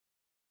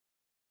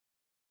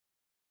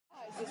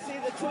to see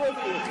the two of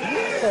you.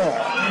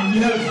 Yeah. And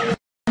yes,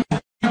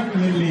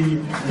 definitely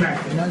back.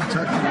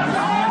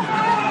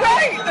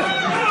 Great!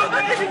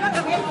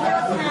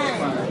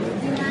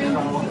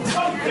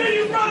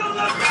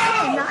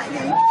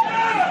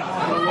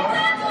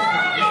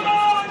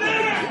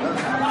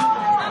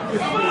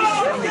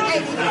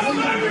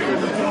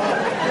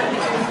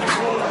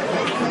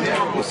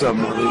 What's up,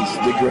 Maurice?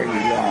 D.Gregory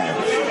live.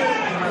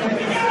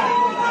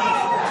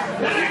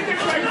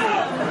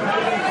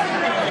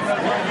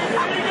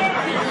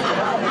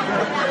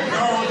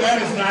 That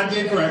is not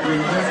D.Gregory.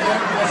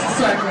 That's the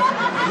second.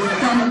 He's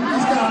coming.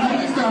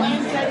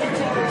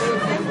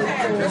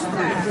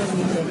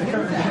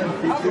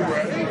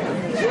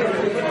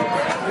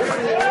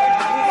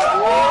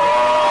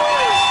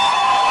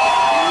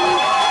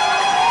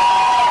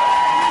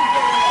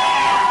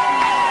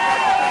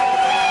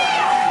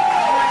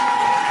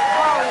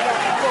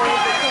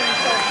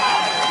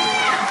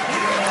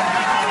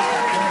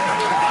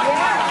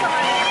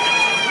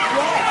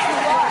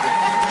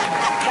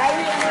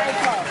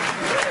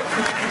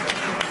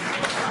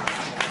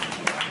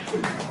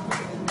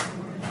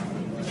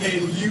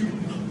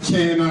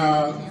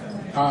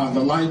 The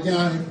light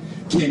guy,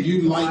 can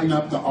you lighten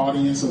up the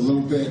audience a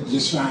little bit?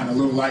 Just shine a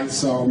little light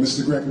so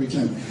Mr. Gregory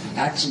can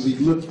actually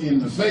look in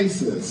the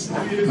faces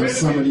of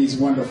some of these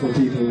wonderful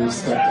people who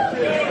stepped out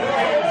there.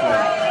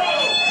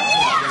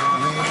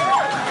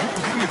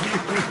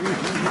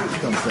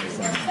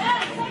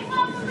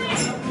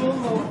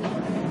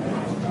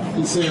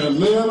 He said a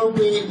little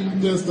bit,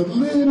 just a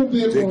little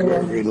bit more.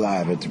 D.Gregory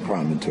live at the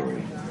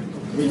promontory.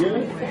 You get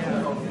it?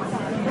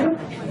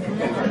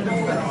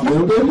 A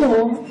little bit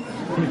more.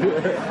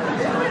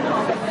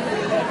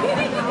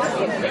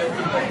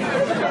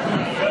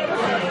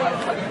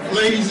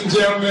 Ladies and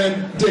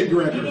gentlemen,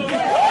 D.Gregory.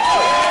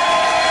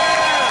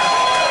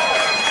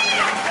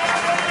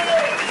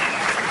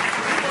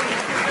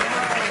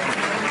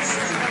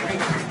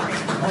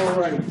 All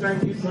right,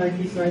 thank you.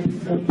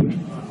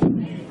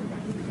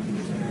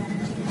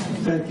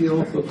 Thank you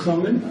all for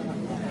coming.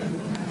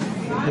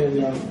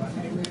 And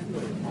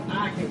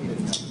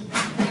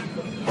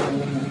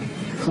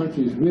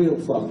country's real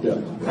fucked up.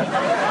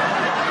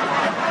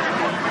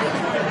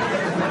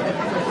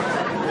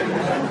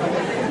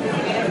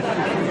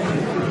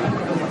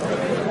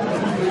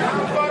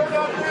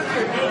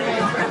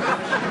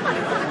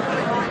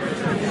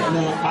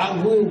 Now, I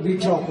will be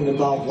talking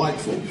about white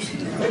folks.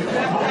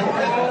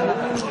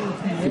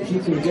 If you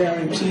can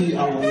guarantee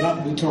I will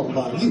not be talking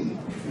about you.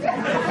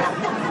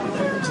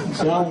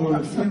 So I'm one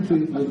of the few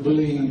people that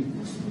believe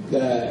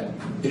that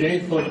it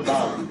ain't but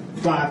about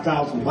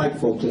 5,000 white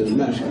folks in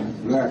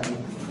America,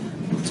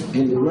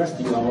 and the rest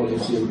of y'all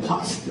is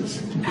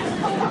imposters.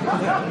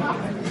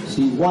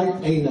 See,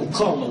 white ain't a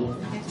color,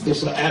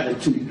 it's an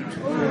attitude.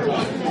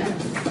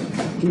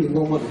 Give me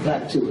one more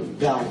back to it,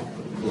 down.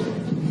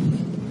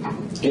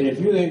 And if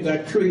you ain't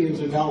got trillions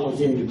of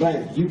dollars in the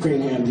bank, you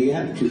can't have the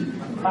attitude.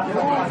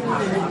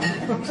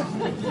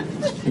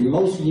 And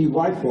most of you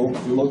white folks,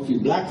 and most of you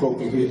black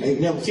folks in here ain't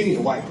never seen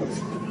a white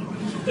person.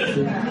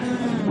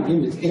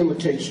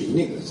 Imitation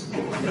niggas.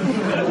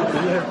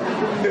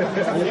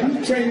 And let me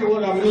tell you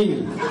what I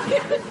mean.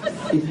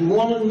 If you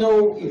want to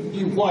know if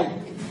you white,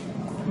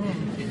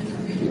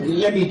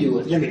 let me do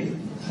it. Damn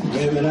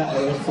it, I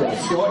asked for a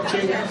short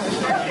check.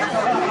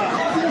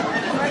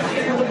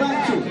 Go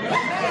back to it.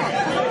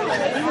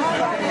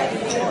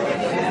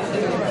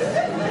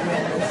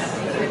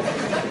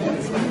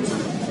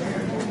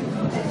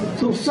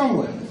 So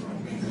somewhere.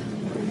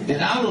 And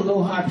I don't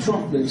know how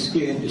Trump been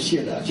scared the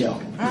shit out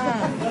y'all.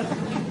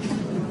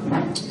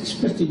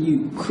 Especially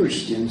you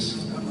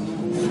Christians.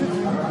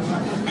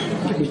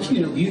 But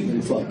you know you've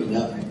been fucking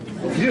up.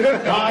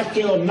 God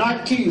shall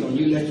not kill and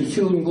you let your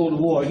children go to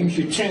war. You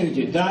should change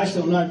it. God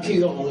shall not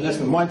kill unless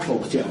the white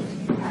folks tell you.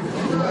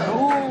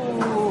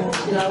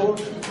 You know,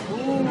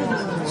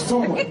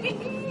 somewhere.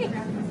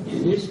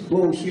 And this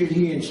bullshit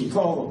here in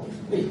Chicago,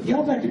 hey,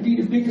 y'all got to be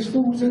the biggest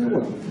fools in the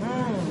world.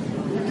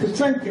 To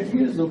think that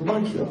here's a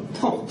bunch of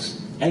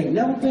punks, ain't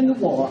never been to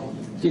war,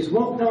 just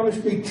walk down the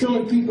street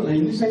killing people,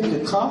 and you think the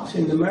cops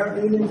in the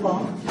American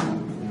uniform?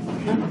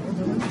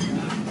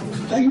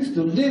 I used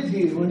to live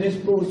here when this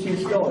bullshit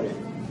started.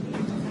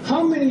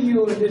 How many of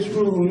you in this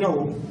room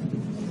know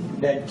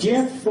that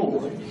Jeff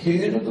Ford,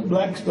 head of the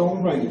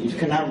Blackstone Rangers,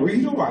 can I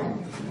read or write?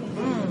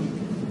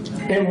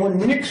 And when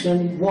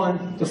Nixon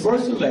won the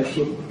first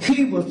election,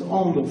 he was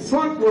on the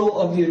front row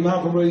of the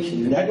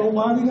inauguration. And that don't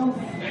bother y'all?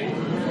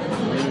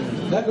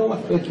 That don't,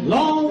 as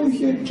long as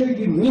you tell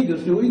you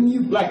niggas do, even you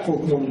black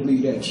folks want to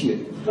believe that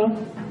shit. Huh?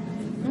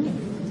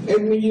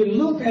 And when you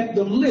look at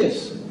the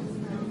list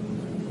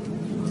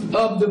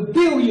of the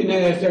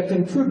billionaires that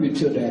contribute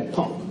to that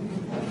pump,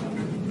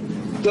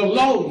 the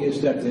lawyers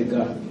that they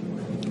got.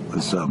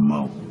 What's up,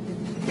 Mo?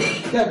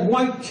 That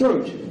white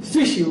church,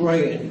 Fisher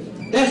ran.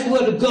 That's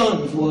where the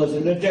guns was,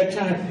 and at that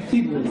time,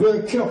 people were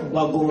very careful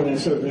about going in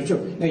certain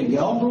church. And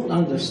y'all don't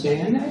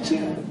understand that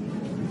yet?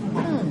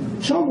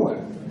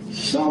 Somewhere.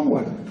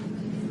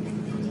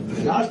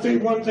 And I'll say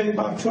one thing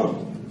about Trump.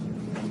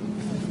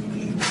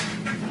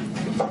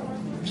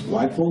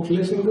 White folks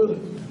listen good.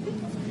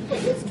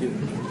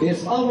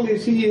 As ugly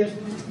as he is,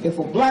 if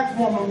a black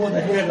woman would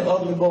have had an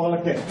ugly boy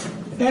like that,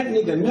 that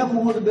nigga never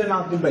would have been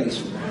out the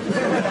basement.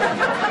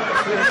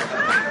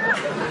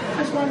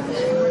 That's right.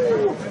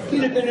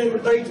 He'd have been in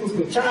relations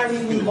from the time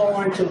he was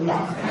born until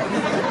now.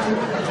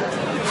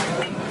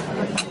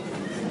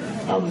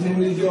 I was in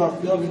New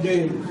York the other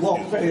day and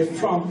walked past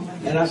Trump,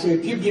 and I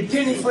said, give you a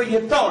penny for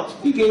your thoughts.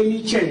 He gave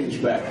me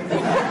change back.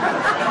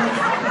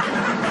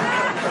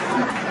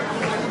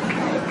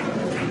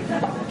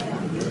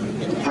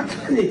 I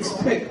couldn't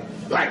expect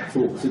black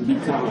folks to be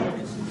kind of,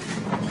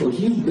 because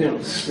you've been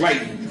a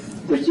slave.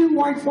 But you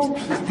white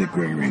folks,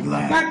 D.Gregory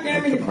lied. back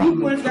then, if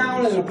you went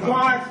down and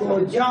applied for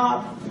a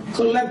job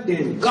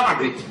collecting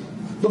garbage,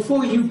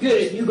 before you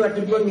get it, you got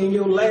to bring in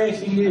your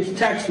last year's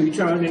tax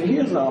return, and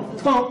here's a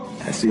punk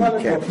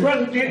running for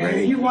president,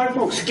 and you white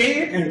folks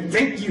scared and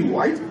think you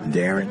white?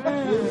 Darren?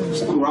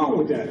 Something wrong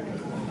with that.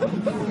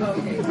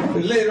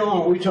 But later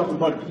on, we talk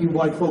about you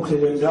white folks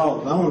and them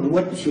dogs. I don't know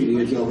what the shit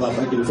is about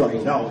them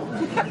fucking dogs.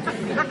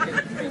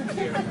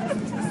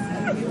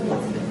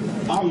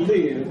 I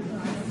live,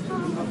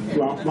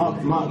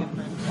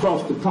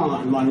 across the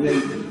pond, my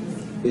neighbor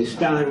is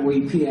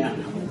Steinway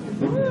Piano.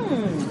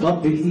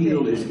 Up the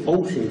hill is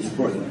Ocean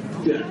Spring.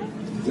 Yeah.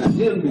 Now,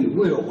 them be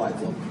real white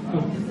folks.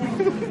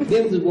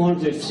 Them the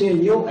ones that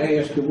send your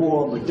ass to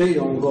war, but they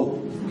don't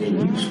go.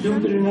 And you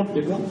stupid enough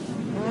to go?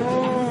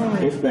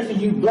 Especially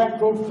you black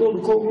folks go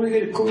to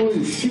Korea,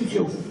 shoot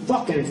your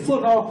fucking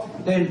foot off,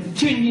 and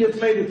 10 years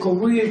later,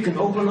 Korea can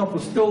open up a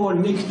store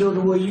next door to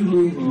where you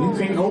live, and you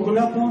can't open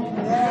up one?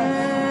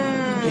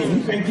 And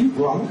you think you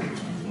grown?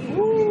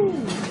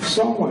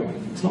 Somewhere.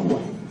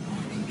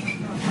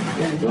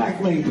 And black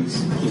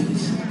ladies,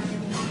 please,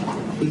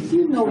 if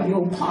you know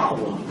your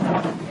power,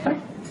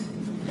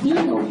 you're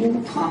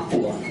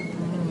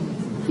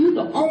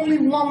the only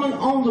woman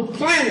on the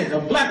planet, a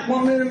black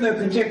woman that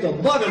can take a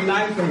butter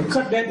knife and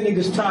cut that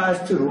nigga's tires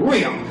to the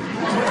rim.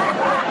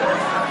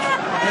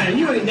 And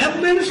you ain't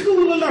never been to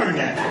school to learn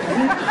that.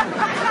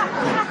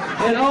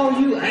 And all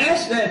you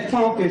ask that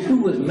punk is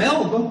who was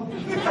Melba.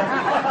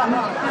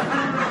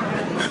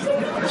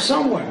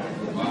 Somewhere.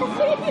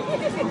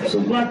 So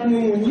black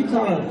woman, when you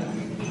kind of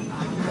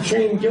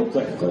change your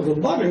cut, because a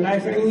butter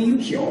knife ain't even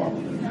sharp.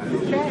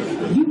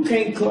 You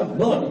can't cut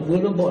butter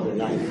with a butter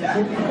knife.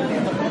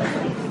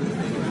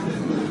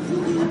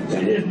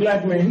 And this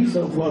black man, he's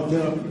so fucked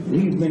up.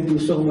 He's been through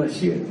so much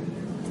shit.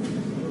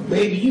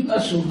 Baby, you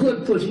got some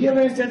good pussy. You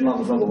ever ask that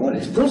motherfucker, what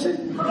is pussy?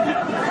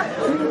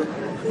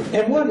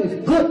 And what is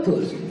good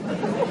pussy?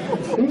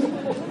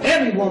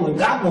 Every woman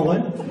got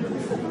one.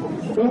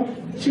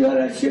 See how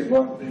that shit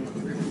works?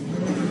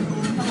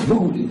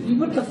 Booty.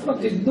 What the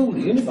fuck is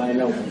booty? Anybody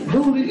know?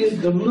 Booty is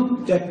the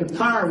loot that the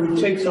pirate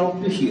takes off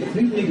the ship.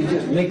 These niggas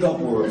just make up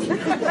words.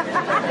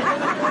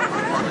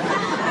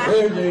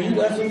 Hey, you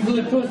got some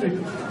good pussy.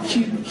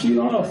 She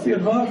on her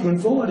fifth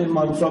husband for them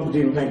motherfuckers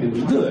didn't think it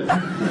was good.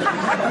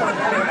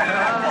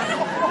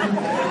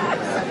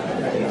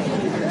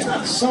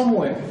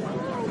 Somewhere,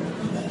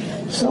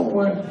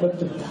 but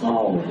the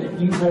power that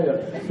you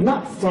have,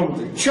 not from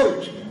the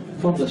church,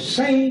 from the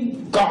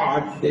same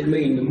God that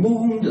made the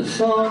moon, the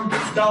sun, the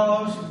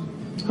stars,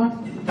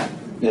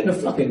 Then the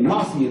fucking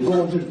mafia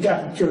going to the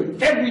Catholic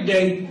Church every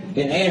day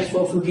and ask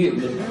for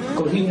forgiveness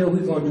because he knows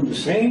he's going to do the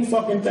same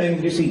fucking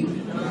thing this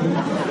evening.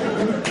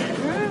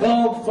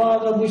 Oh,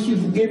 Father, I wish you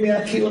forgive me.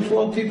 I killed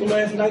 12 people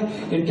last night,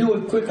 and do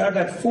it quick. I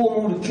got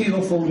 4 more to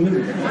kill for me.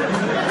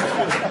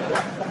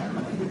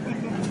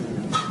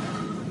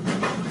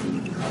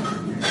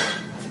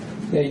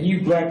 Now,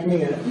 you black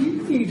men,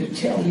 you need to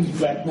tell these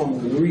black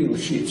women the real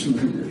shit you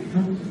hear.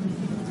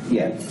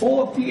 Yeah,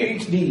 4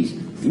 PhDs,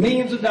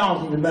 millions of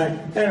dollars in the bank,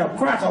 and a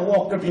cracker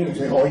walked up here and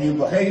said, "Are you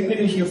behaving?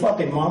 Is your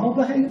fucking mama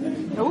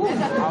behaving?" Ooh, all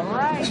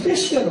right. What's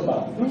this shit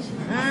about?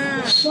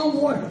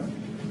 Somewhere,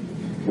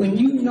 when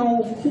you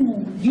know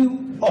who you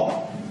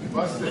are,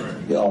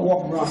 y'all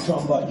walk around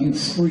talking about you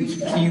free,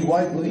 you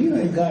white, well, you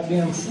ain't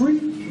goddamn free.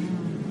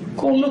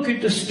 Go look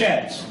at the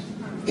stats.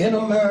 In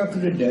America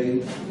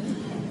today,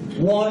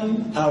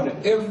 1 out of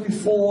every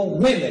 4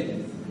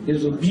 women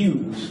is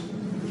abused.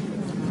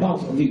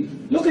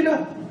 Look it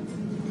up.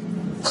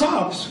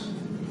 Cops,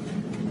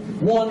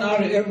 1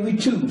 out of every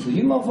 2. So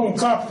you motherfucking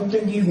cops don't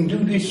think you can do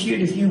this shit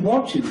if you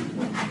want to,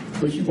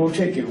 but you're gonna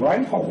take it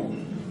right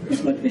home.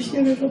 That's what this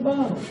shit is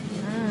about.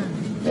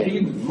 Hey,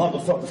 you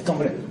motherfuckers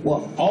coming in.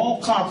 Well, all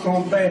cops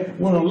aren't bad.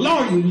 When a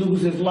lawyer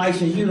loses his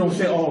license, you don't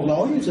say all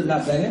lawyers are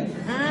not bad.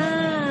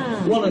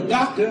 When a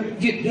doctor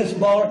get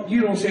disbarred,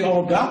 you don't say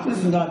all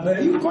doctors are not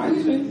bad. You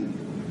crazy?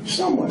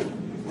 Somewhere.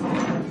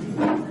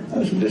 I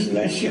was listening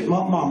to that shit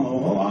my mama.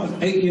 Oh, I was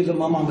 8 years old.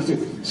 My mama said,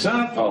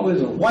 Santa Claus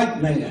is a white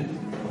man.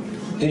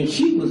 And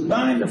she was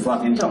buying the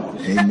fucking toy.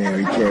 Hey,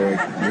 Mary Carey,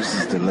 this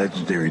is the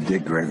legendary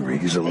D.Gregory.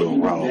 He's a little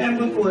raw. Ain't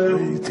no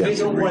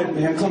white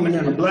man coming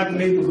in a black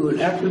neighborhood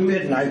after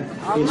midnight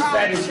as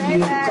fat as he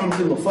is to come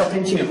to a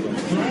fucking chimney.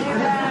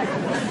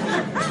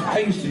 I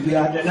used to be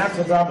out there, not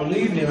because I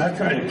believed in him. I was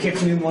trying to catch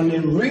me one of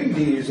them ring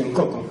deers and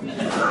cook them.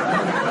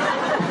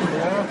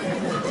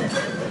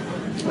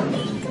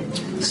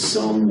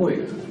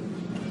 Somewhere,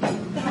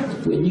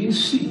 when you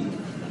see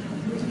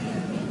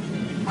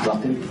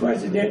fucking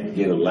president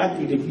get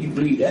elected, if you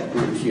believe that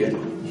bullshit,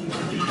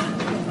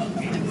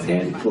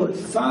 and put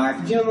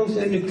 5 generals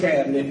in the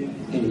cabinet,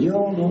 and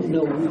y'all don't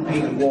know we'll be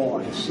in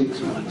war in 6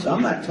 months.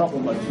 I'm not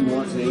talking about you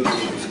ones that ain't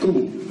in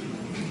school.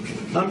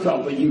 I'm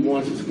talking about you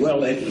ones that's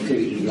well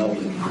educated and all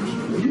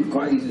that. Are you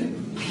crazy?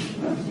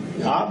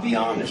 Now, I'll be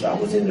honest, I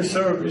was in the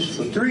service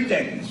for 3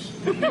 days.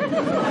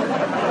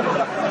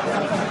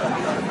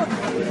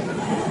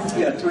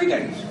 Yeah, 3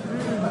 days.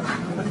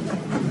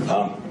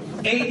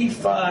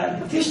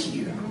 85 this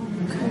year.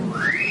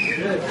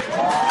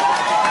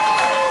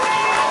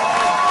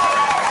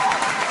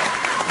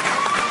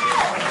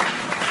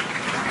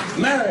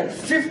 Married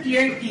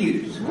 58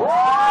 years. And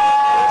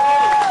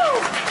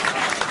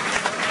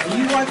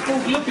you white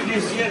folks look at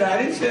this shit, I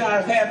didn't say I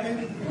was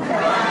happy.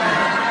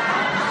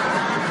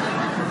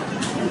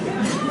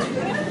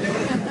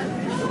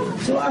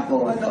 So I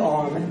go in the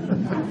army,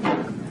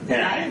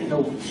 and I didn't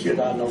know shit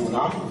I know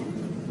now.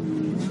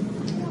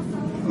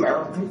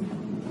 American.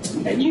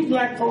 And you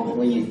black folks,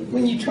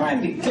 when you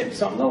trying to get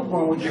something, don't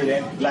go with you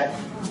that black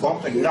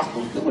bumping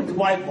knuckles. Do what the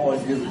white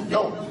boys do.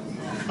 Don't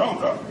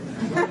go.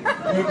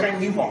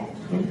 Anything you want.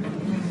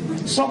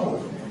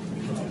 Somewhere.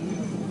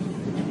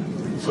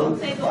 So,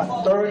 my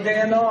 3rd day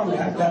in the army,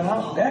 I got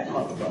out that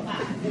motherfucker.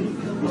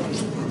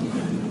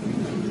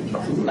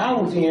 When I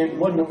was in,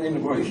 wasn't no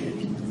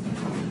immigration.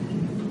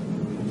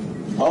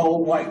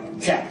 All white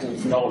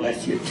captains and all that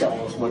shit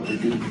telling us what to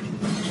do.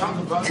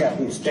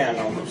 Captains stand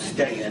on the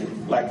stand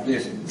like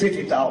this,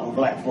 50,000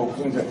 black folks.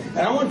 And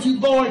I want you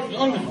boys to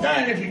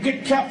understand, if you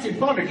get captured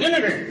by the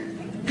enemy,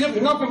 give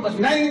them nothing but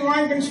name,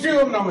 rank, and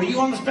serial number.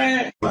 You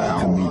understand? Well,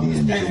 I don't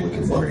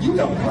understand what you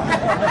don't.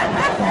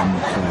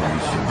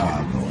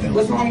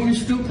 What's wrong with you,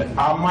 stupid?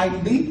 I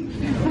might be.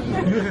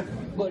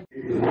 But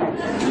you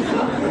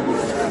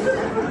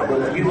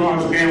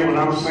understand what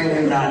I'm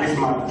saying now. This is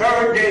my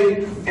 3rd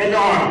day in the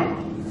army.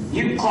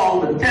 You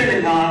call the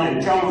Pentagon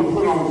and tell them to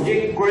put on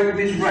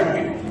D.Gregory's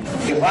record.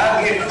 If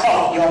I get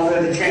caught, y'all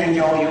better change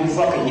all your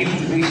fucking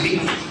USB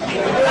seats.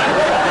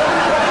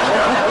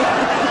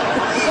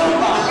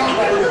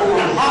 Somebody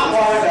pulling hot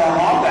water down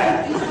my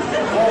back,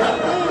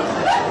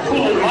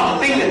 pulling my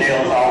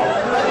fingernails off,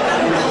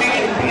 and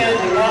sticking pins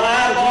in my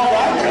eyeballs.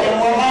 I tell them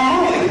where my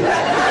money is.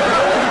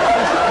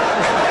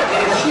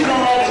 And if she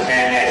don't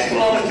understand that,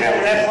 she'll understand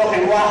when that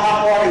fucking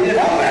hot water hit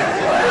her back.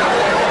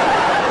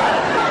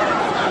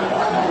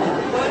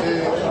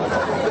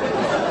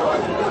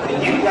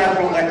 You guys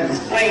don't like to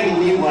explain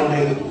to me one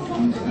day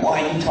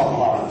why you talking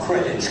about a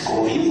credit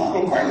score. You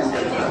fucking crazy.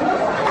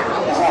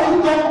 That's why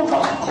you talking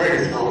about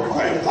credit score,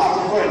 credit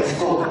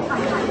score.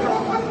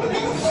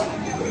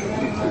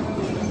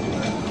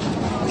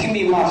 Give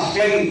me my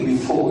slave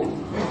report.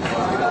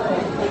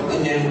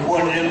 And then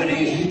whatever it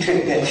is, you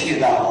take that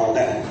shit out on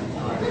that.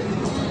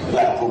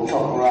 Black folk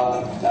talking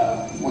about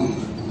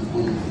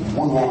we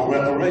want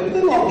reparations.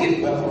 We don't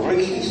get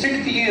reparations.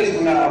 60 years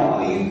from now,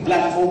 all you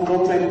black folk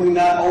don't think we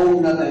not owe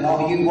nothing.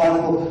 All you white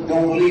folk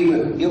don't believe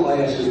it. Your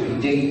ass will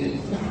be dead.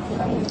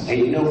 And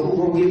you know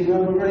who gonna get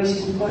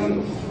reparations for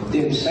you?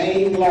 Them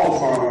same law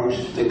firms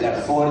that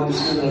got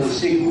 40% of the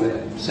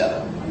cigarette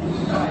selling.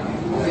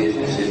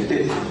 Business is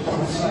business.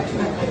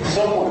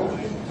 Somewhere.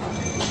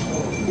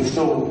 And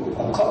so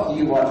a couple of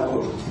you white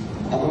folks,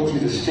 I want you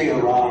to stay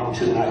around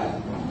tonight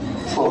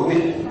for a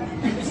minute.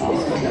 I'm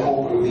going to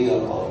open me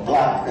up a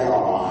black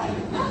airline.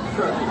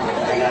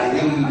 And I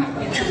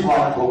need 2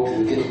 white folks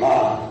to get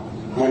my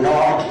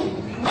minority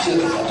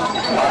citizen.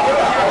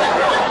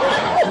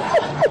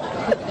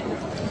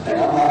 And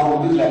I'm not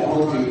going to do like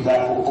most of you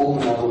black folks,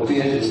 open up a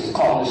business and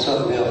call it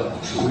something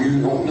else so you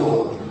don't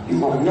know it. You're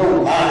going to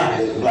know mine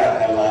as a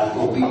black airline. It's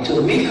going to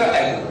be Tamika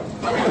Air.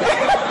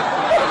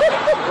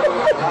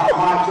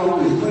 My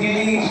joke is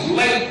please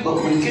late, but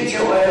we get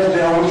your ass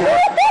down on time.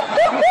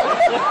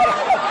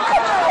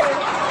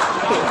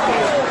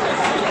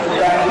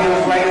 Got here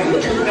flight for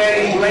 2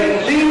 days late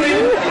leaving,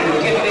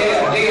 and get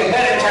there a day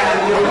ahead of time,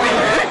 you'll win.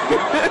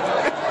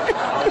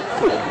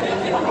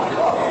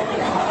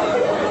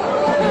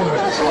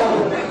 So,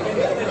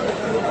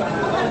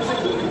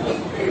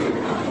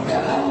 I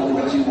don't know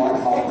what you want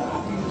for.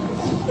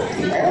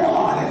 The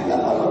airline is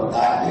another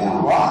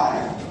goddamn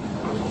ride.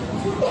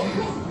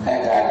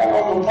 And I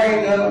got on the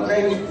plane the other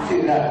day,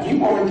 you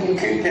want to get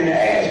kicked in the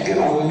ass, get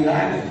on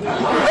United.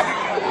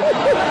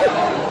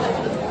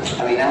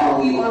 I mean,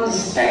 now you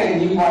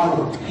understand, you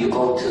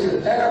go to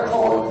the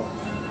airport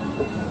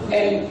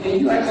and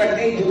you act like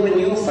they doing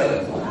you a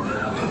favor.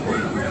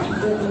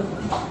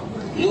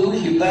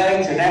 Lose your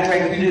bags and act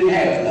like you didn't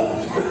have none.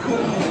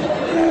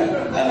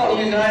 I know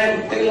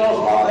United, they lost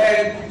my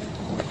bag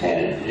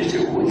and they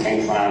said, we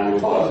can't find the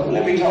parts.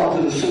 Let me talk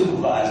to the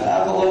supervisor.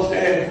 I go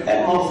upstairs,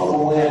 that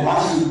motherfucker wearing my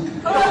suit.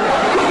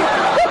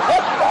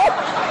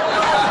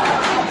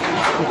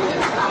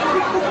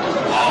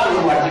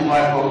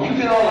 You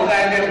been on the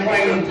goddamn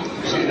plane?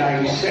 Say, now now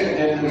you're sitting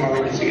in the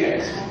emergency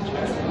exit.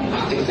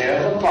 If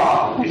there's a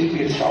problem, this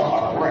gets shot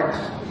like a wreck.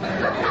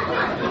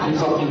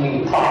 That's what you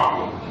mean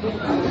problem.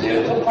 If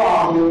there's a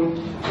problem,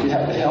 you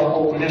have to help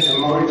open this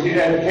emergency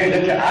exit. Hey,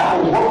 look, I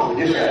don't work with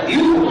this guy.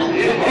 You work with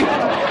this guy.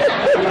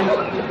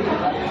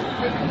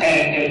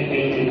 And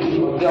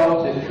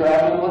adults that's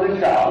traveling with a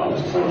child,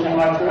 it's the first time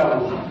I travel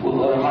with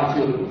one of my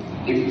children.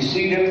 If you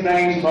see them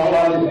things fall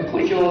out,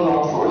 put yours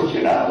on first.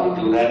 Shit, I don't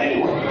do that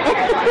anyway. I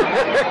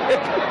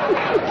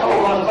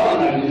told my son,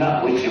 now, you're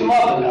not with your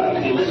mother now.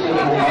 You listen to my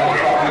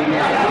father.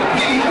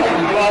 She's going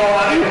to blow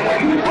out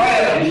you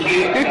grab this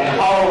shit and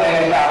haul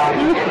ass out.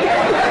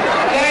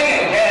 Dang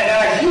it, and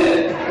I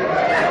should.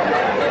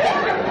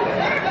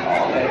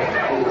 All that.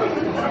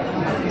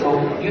 So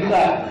you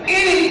got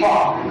any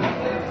problem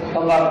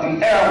about the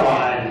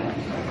airline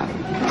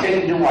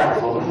taking the white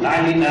folks.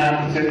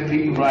 99% of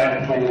people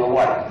riding the plane are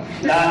white.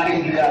 Now I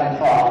think you got a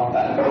problem.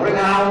 Bring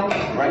out,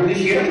 bring this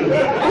shit to me.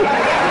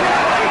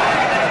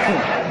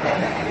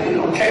 We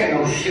don't take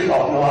no shit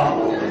off no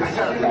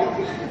envelope.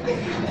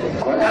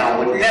 Brown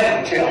would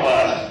never tell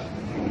us,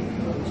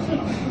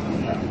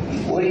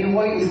 what are you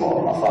waiting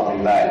for, my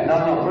fucking bag? No,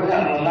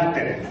 Brown don't like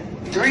that.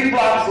 3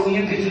 blocks when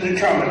you get to the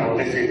terminal,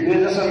 they say,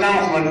 here's this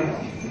announcement.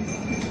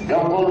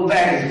 Don't go to the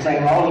baggage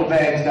claim. All the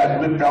bags got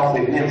ripped off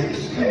in Memphis.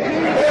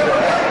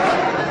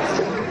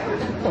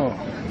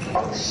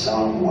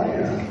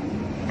 Somewhere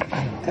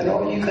that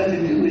all you got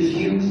to do is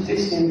use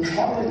this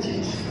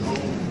intelligence.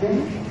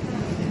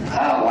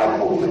 How white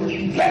folks make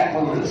you black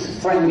women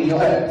frame your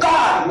hair?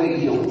 God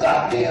made your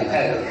goddamn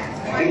hair.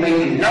 They make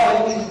your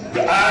nose,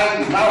 your eyes,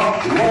 your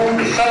mouth, your moon,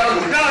 the sun,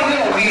 the sky. You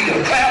don't need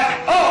to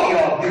clap. All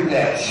y'all do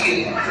that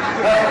shit.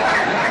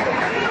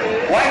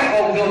 White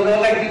folks don't know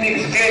like you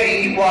niggas scared to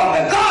eat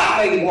water. God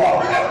made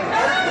water.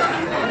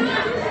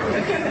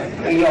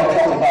 And y'all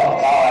talk about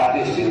God,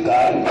 this and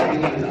God. You don't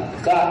even know a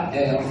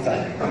goddamn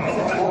thing.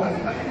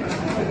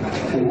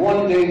 And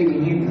one day when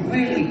you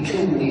really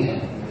tune in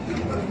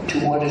to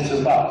what it's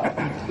about,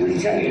 you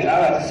change. I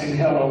like to say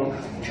hello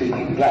to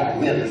you black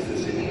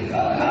ministers in here. I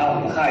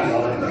don't know how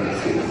y'all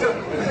feel.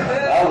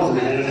 I was a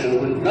minister,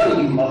 but none of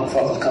you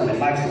motherfuckers come in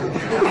my church.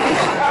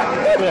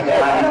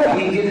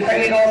 You get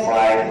paid on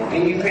Friday,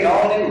 and you pay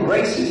all them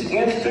racist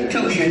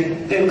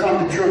institutions, then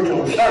come to church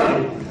on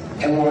Sunday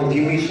and want to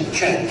give me some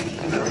change.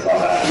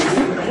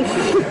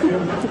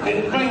 And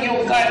bring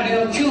your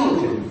goddamn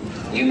children.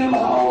 You remember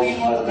how old you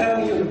was back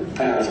when your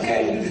parents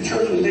came to the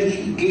church and let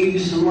you, gave you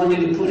some money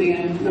to put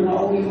in? Remember how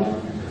old you was?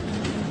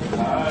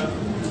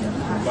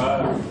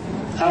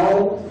 5. How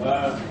old?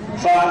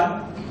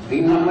 5.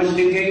 You know how much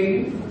they gave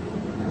you?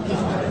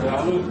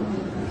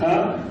 $1.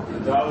 Huh?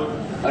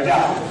 $1.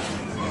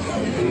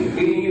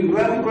 You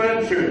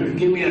grab church, you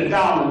give me $1,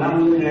 and I'm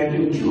looking at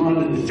you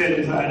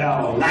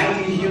 $275.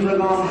 90s, you look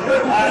on, I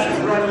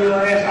just run your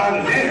ass out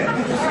of there.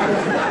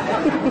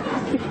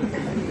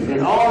 And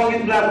all you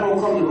black folk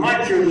come to my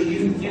church,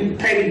 you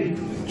pay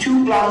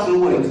 2 blocks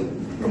away.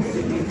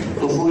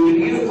 Before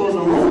you go to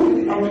the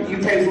movie, you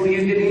pay before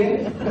you get in.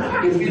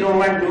 If you don't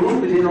like the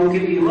movie, they don't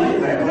give you your money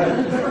back, right?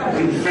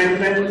 It's the same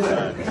thing with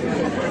that.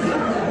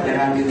 Then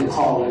I get a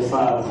call at 5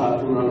 o'clock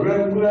from my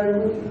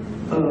Gregory.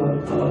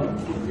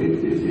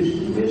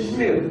 It's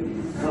Smith.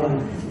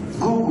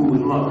 Google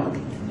is mother.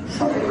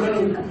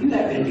 You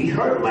have to be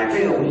hurt like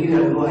hell when you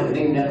have to go ahead and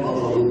name that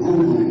motherfucker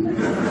Google.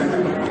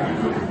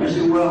 I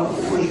said, well,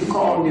 when you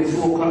called me at 4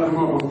 o'clock in the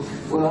morning,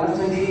 well, I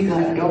think he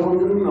got double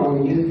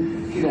pneumonia.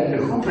 He got the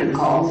whooping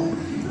cough,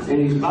 and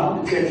he's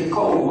about to catch a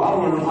cold. Well, I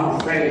want to know how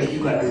fast you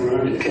got to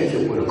run to catch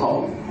up with a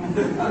cold.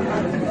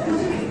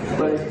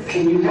 But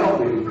can you help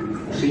me?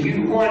 So you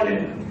the one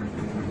that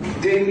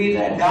gave me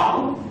that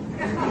 $1?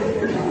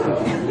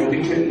 Let me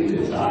tell you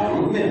this, I am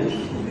a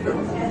minister.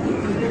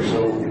 So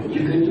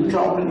you can do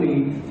talk to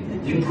me,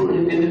 you put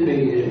him in the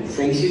bed,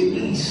 facing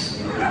east.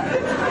 You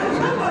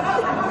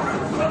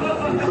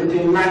put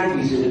them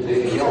Nikes in the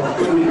bed, y'all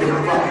put me in the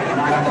front.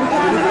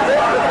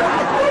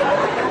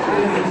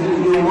 You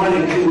give your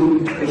money to,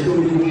 is who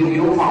you give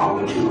your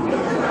power to. You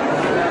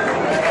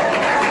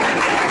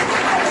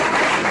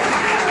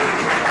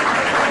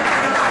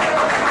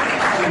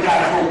got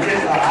to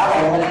just, I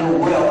don't want no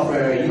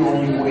welfare, you on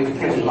your way to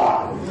play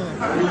lottery.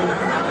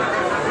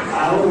 I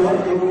don't want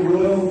no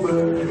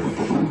welfare.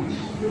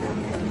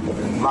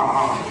 My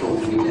mom told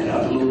me that I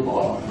was a little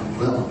boy.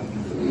 Well,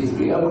 if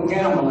you ever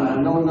gamble, and I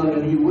know none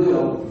of you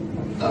will,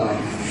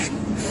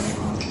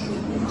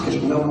 just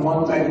remember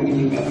one thing, when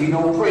you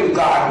don't pray,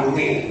 God will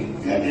win.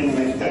 That didn't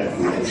make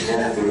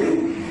sense to me.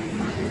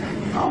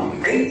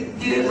 I'm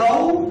 8 years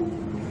old,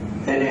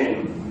 and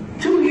then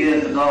 2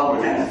 years ago,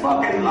 when that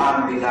fucking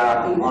lottery got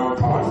up to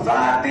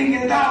 $1.5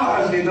 billion, I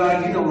said,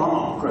 God, you know my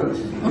mom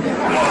crazy.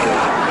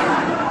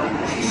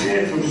 She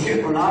said some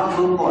shit when I was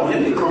a little boy.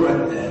 Let me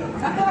correct that.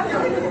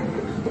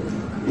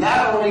 Not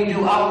only do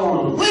I want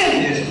to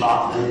win this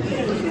lottery,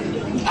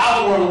 I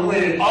want to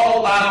win it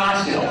all by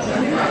myself.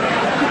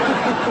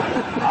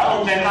 I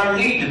don't think I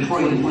need to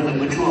pray to win it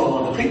with 12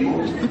 other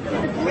people.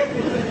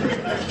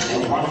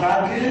 And once I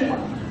get it,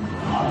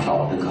 I'll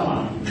talk to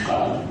God.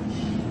 God,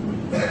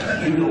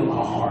 You know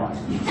my heart.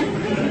 You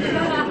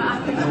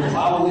know if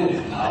I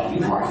win, I'll be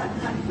right.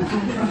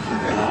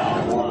 I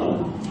don't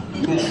want to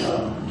mess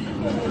up.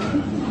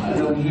 I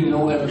know you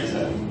know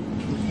everything.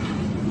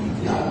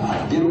 I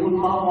did it with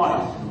my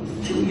wife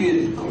 2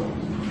 years ago.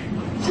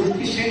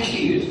 56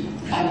 years.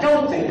 I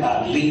don't think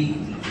I'd leave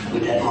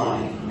with that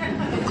money.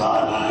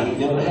 God, I ain't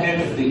never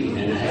had a beating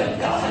and had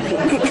God.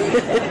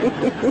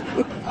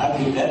 I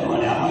get that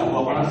money, I might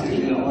walk around and say,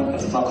 you know what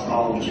the fuck's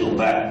wrong with your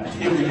back?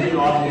 If you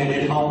know I had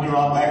it home and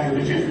right back, it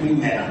was just me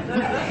mad. I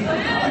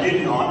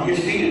didn't know, I'm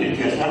just seeing it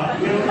just now.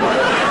 You know?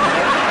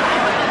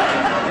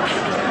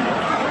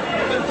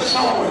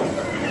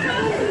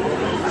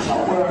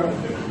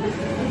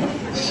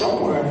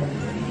 Somewhere,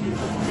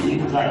 you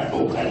black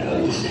folk had to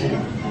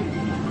understand.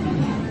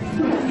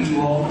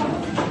 You all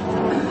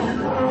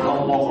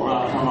don't walk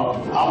around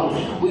talking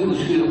about, we was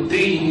here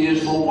beating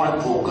years for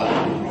white folk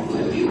out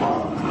wherever you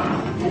are.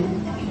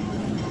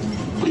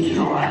 But you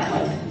don't act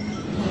like it.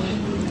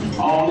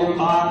 All them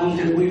Bibles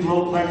that we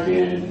wrote back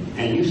then,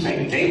 and you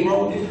think they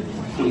wrote it?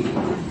 Please.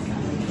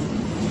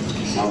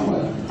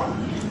 Somewhere.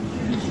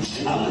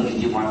 And I look at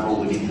you white folk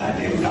with these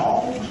goddamn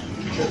dogs.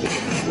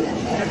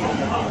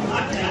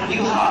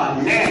 You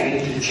hire nanny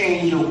to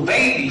change your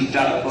baby's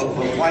diaper,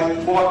 but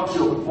white boy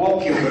to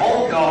walk your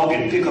own dog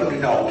and pick up the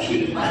dog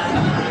shit.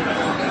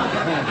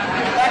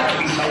 That could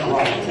be something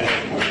wrong with that.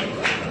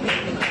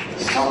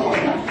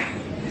 Somewhere.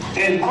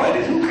 And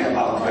credit, who cares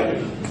about credit?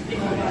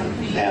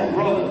 Now,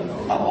 brother,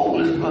 my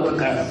oldest brother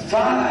got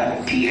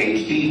 5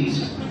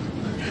 PhDs.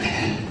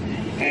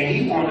 And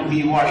he wanted to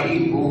be white. He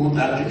moved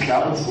out to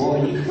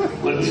California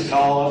with the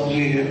stars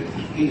here.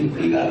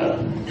 He got a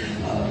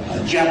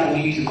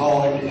Japanese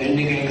garden and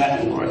nigga ain't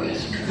got no grass.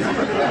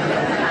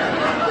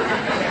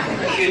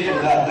 Shit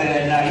that got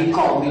bad now. He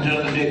called me the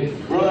other day.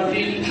 Bro, I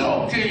need to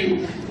talk to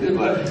you.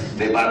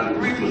 They about to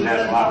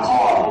repossess my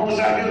car. What was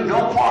I do?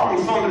 Don't park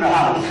in front of the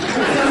house.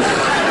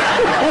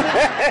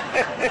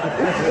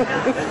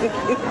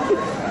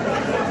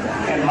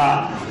 And my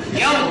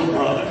younger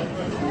brother,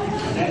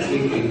 that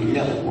nigga ain't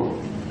never worked.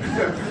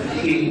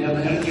 He ain't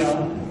never had a job.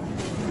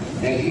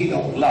 And he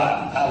don't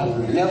lie. I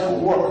would never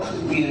work.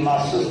 Me and my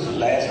sister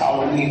last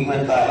Halloween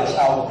went by his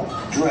house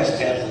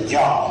dressed as a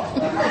job.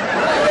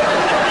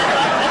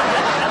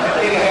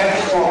 He had a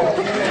stroke.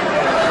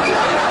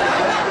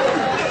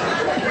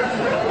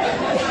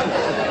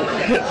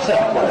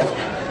 Somewhere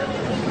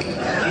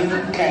you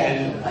can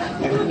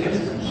make a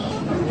difference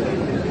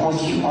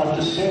once you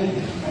understand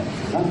it.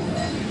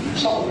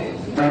 Somewhere.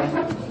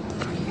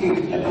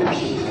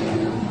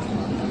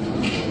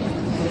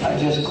 I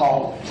just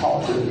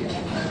talk to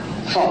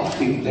Trump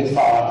people. They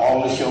follow all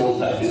the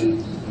shows I do.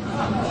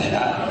 And I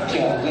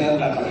tell them,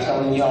 like I'm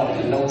telling y'all,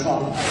 that no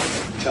Trump,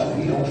 tell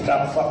me you don't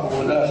stop fucking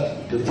with us,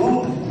 the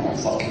voodoo won't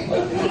fuck you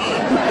up.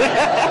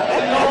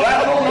 Black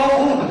folk know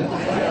voodoo.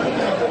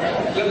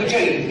 Let me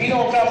tell you, if you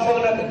don't stop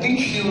fucking up,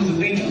 these shoes will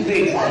be too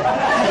big. I'll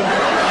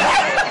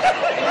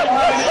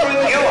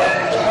shrink your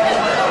ass.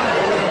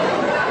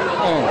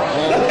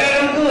 Look at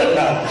them good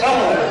now,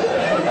 somewhere.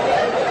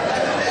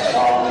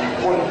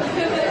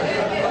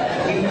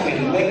 You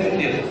can make a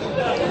difference.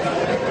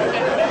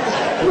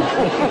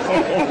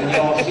 When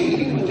y'all see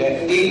me with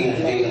that ignorant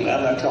nigga,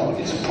 I'm not talking about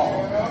this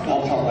punk.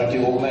 I'm talking about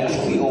the old man,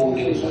 so the old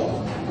niggas are.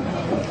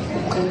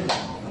 Okay?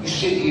 You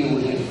sit here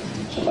with him.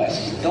 Somebody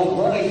says, don't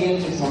run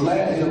against him for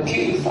mayor. He'll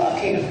kill you if I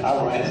can. I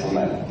ran for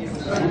mayor.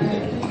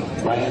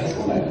 Ran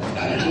for mayor.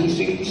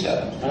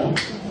 1967.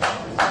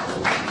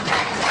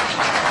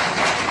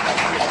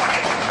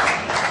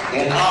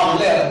 And I'm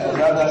left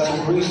because I got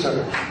some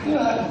research. You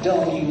know how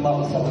dumb you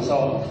motherfuckers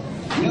are?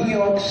 New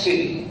York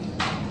City,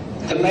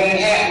 the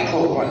Manhattan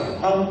Program,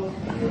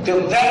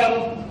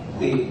 developed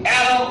the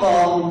atom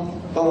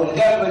bomb, but when the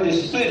government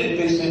split it,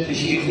 they sent the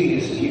shit here,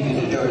 so you get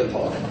the dirty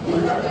part.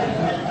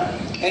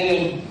 And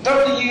then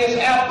 30 years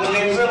after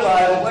they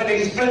realized when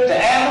they split the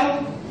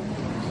atom,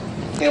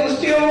 there was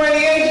still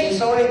radiation,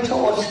 so they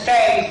tore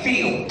Stagg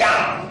Field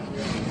down.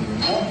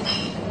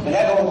 And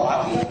that don't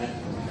bother you.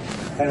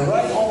 And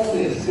right over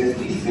there,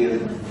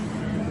 55th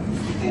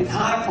in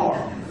Hyde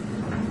Park,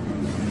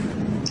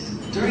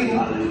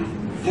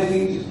 300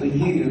 days a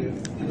year,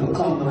 it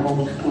becomes the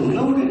most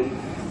polluted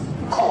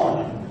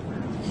corner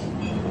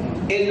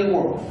in the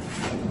world.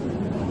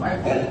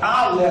 And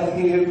I left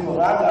here because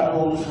I got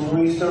hold of some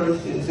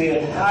research that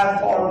said Hyde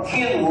Park,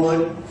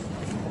 Kenwood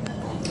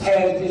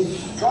has this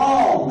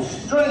strong,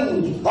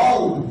 strange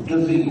bone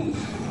disease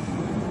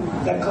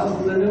that comes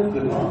from the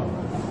nuclear bomb.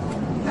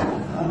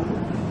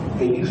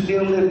 And you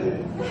still live there.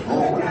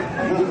 Oh,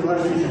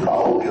 University of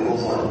Chicago, give a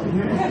fuck.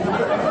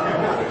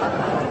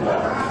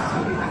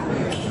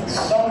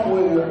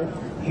 Somewhere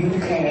you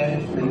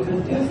can make a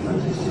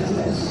difference. It's just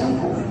that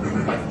simple.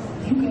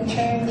 You can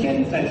change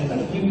anything.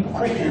 You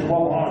Christians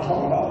walk around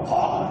talking about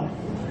God,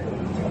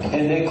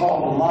 and they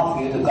call the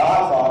mafia the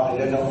Godfather.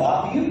 They don't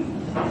bother you.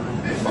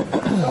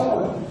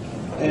 Somewhere.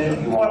 And if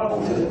you want to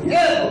go to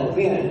never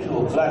been to a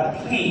black,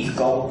 please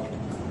go.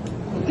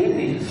 This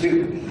is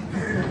serious.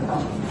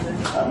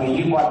 I mean,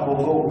 you might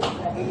go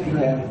if you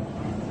have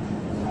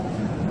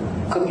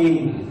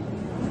communion.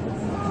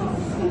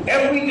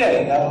 Every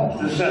day, now,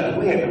 the Sunday,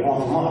 we had it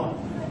once a month.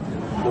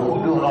 But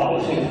we're doing all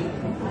this here.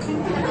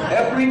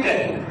 Every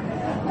day,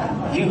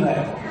 you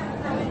have.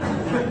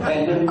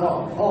 And then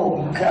come,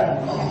 oh, you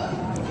Captain,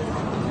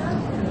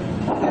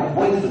 that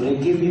wafer they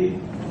give you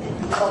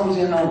comes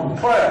in on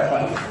the prayer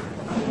plate.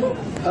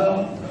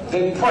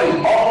 They pray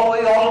all the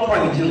way, all the way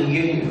until they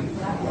get here.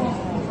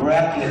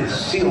 Wrapped in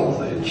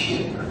silver and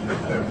shit.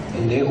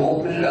 And they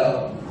open it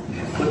up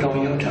and put it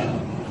on your tongue.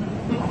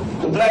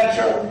 The black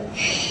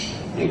church,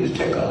 niggas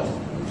take off.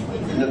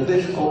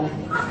 Nabisco,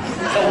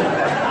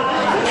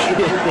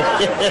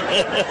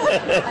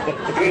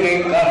 it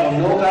ain't got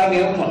no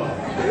goddamn plan.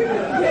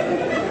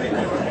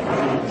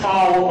 The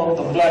power of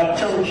the black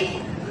church,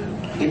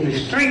 if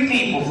it's 3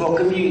 people for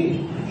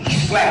communion, he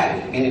slap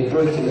it and it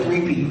breaks in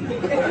 3 people.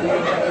 If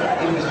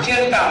it's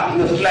 10,000,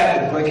 he'll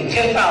slap it, breaking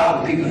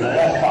 10,000 people. Now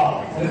that's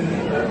power.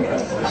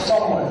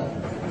 Somewhere.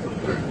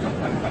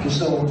 And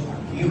so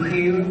you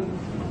hear.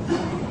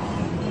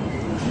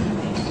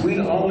 We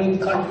the only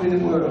country in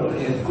the world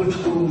that has good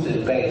schools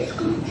and bad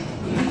schools.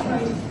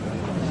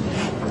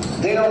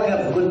 They don't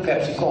have a good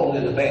Pepsi Cola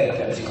and a bad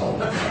Pepsi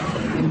Cola.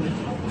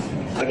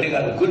 But they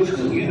got a good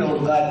school. You know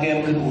the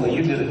goddamn good one.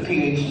 You get a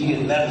PhD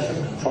in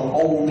medicine from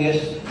Ole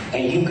Miss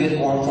and you get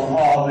one from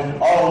Harvard.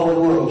 All over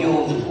the world,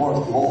 yours is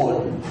worth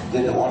more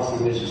than the one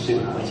from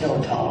Mississippi. But you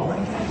don't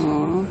tolerate that.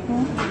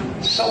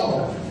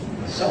 Somewhere.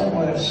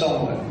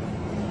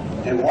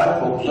 And white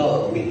folks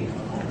love me.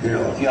 You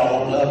know, if y'all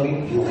don't love me,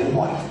 you ain't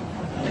white.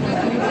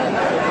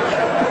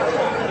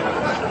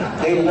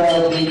 They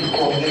love me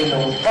because they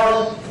know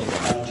first,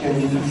 I'll tell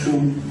you the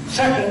truth.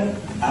 Second,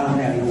 I don't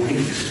have no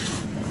hatred.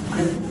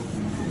 Okay?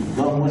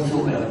 None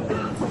whatsoever.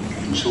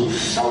 So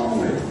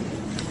somewhere,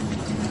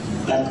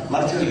 like I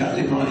tell you, I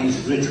live on these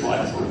rich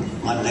white folks,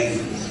 my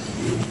neighbors.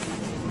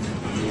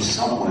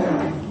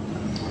 Somewhere,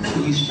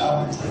 you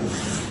stop and think.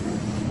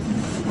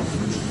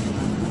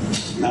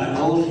 Now,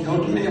 those,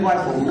 don't too many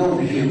white folks know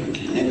me here.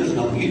 Niggas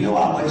know me. You know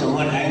how much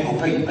money I ain't gonna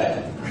pay you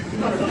back.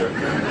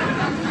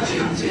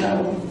 See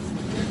how?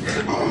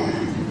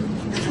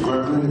 Mr.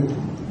 Gregory,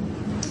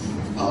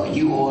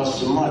 you owe us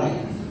some money.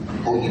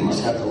 Oh, you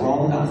must have the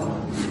wrong number.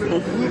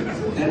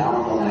 And I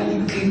don't know how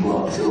you people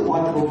up to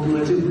white folks do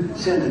it too.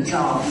 Send a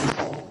child.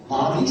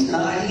 Mom, he's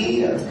not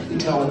here. You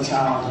tell a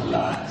child to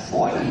lie.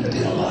 Boy,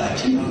 he's gonna lie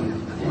to you.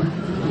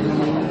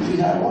 See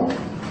how it works?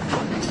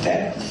 It's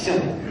that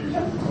simple.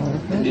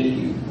 And then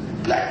you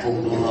black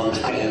folks don't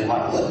understand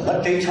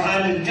what they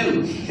trying to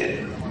do.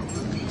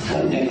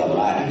 One nigga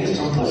lie to get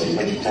some pussy,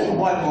 but you think a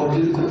white boy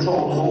do to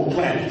control the whole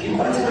planet. You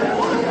might say that.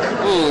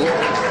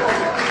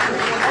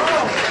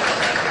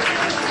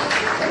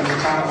 Every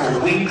time a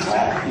weed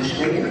clap, you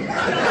speaking.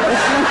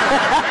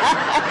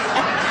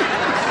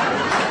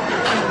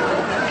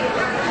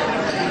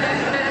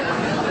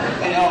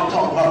 And y'all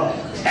talk about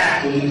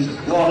athletes,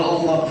 you ought to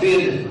open up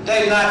business.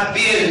 They're not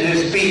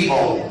business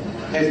people.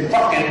 They're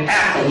fucking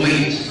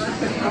athletes.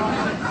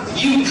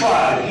 You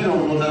try it. You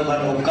don't know nothing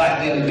about no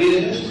goddamn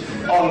business.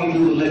 All you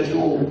do is let your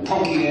old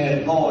punky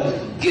ass boys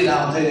get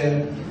out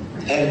there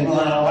and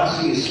run out. I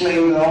see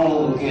slavery all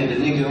over again. The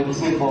nigga on the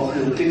football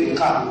field picking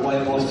cotton,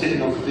 white boy sitting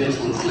on the bench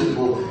with a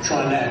clipboard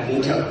trying to act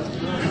intelligent.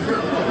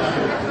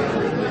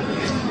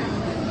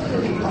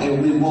 And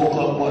we woke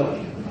up,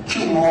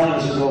 2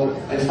 mornings ago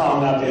and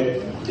found out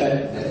that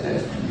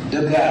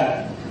the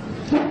guy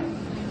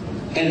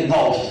in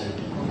Boston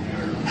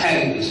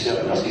hanged himself.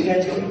 You see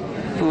that too?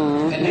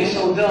 And they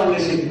so dumb, they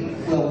said,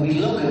 well, we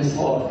looking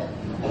for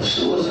a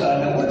suicide.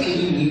 Now, what can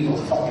you leave a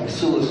fucking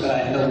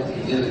suicide note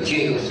in a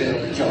jail cell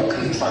that y'all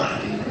couldn't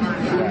find it?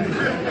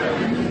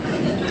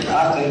 I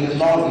think his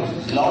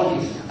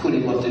lawyers put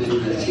him up to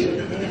do that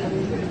shit.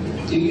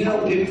 Do you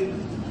know that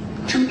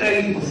 2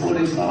 days before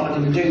they found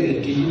him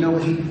dead, did you know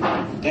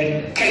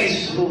that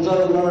case of those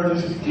other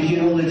murders, did you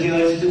know the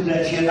judge threw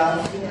that shit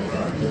out?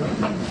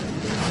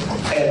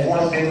 And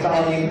once they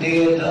found him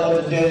dead the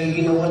other day,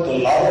 you know what the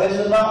law is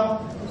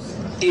about?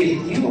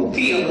 If you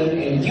appeal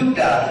and you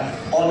die,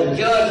 or the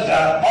judge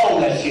died, all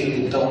that shit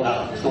is thrown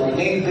out. So when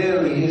they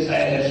bury his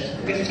ass,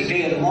 it's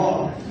today or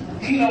tomorrow,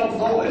 he don't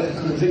go as a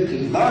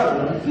convicted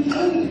murderer, he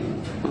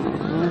clean.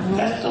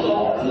 That's the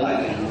law of the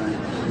land.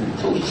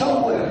 So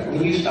somewhere,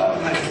 when you start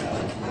thinking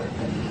about it,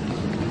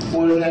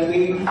 what does that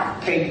mean?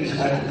 Papers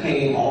got to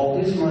pay him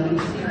all this money.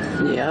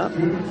 Yeah.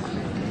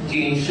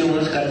 The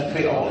insurance got to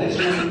pay all this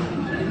money.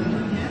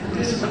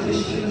 That's what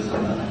this shit is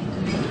about.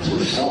 So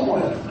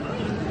somewhere,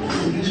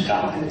 when you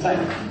stop and think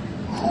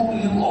who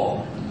you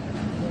are,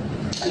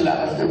 and like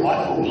I said,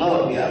 white folks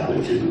love me. I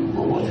went to,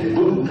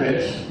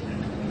 Budapest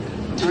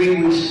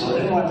 3 weeks ago.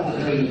 They white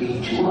folks paid me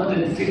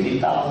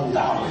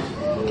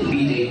 $250,000 to be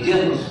their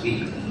dinner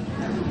speaker.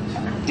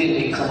 Then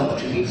they come up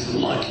to me for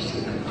lunch.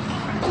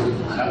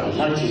 Have a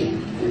luncheon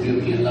and give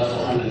me another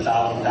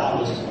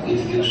 $100,000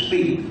 if you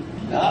speak.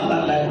 Now, I'm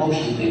not like most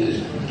of you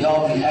niggas.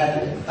 Y'all be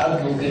happy.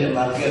 I'm going to get in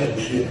my ghetto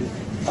shit.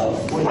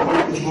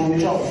 What you want me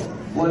to talk?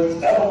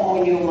 Whatever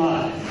on your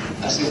mind.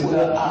 I said,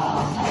 well,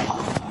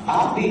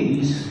 our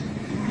bees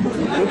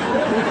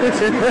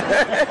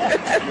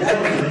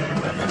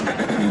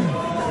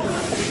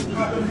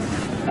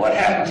What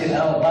happened to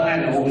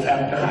albinos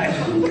after high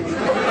school?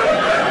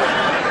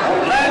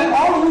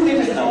 All you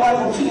niggas know I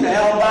can see the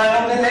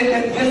albinos, then they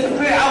just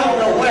disappear. I don't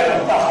know where the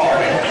fuck are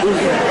they.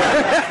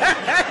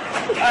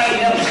 I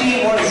ain't never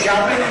seen one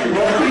shopping in the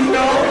grocery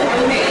store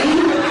when they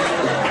eat.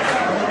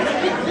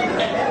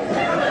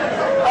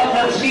 I've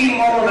never seen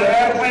one on the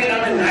airplane.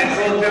 I'm in night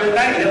clubs every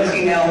night. Never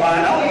seen albino.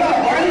 Oh,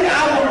 yeah, I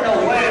want to know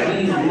where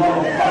these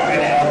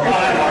motherfucking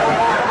albinos are.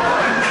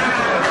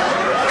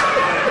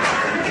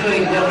 You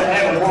ain't never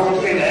had a woman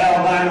say the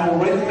albino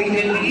with me,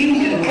 it'd be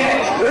easy to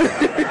catch.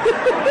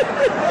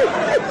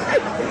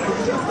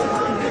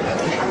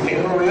 Hey,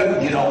 hurry up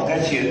and get off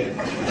that shit.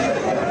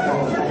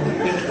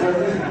 Mr.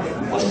 Gregory,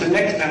 what's the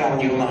next thing on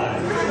your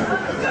mind?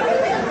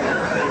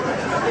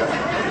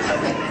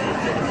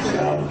 So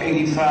I'm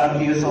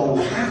 85 years old,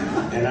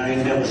 and I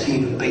ain't never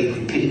seen a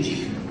baby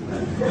pigeon.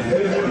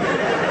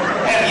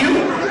 Have you?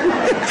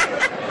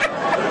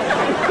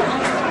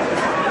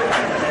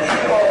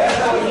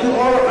 You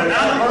urban,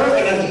 I'm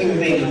urban, I've seen a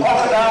baby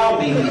crocodile,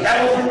 baby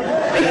elephant,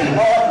 baby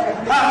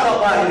hawk. How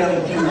come I never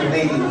seen a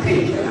baby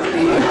pigeon?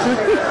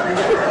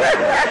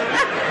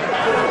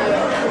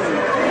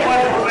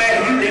 What man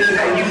you did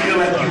and you feel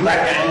like you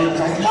like that and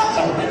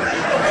something.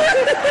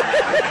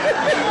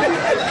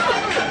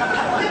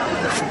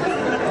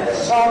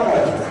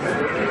 Somewhere.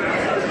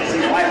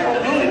 See, white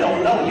folks really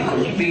don't know you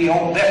because you be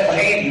on best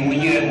behavior when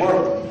you're at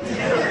work.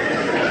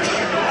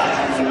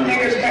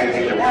 Niggas can't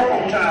get to work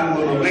on time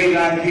with the later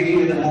I get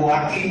here, the more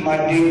I keep my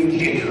damn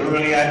kids. The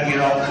earlier I get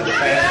off, the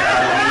faster I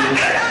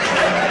get.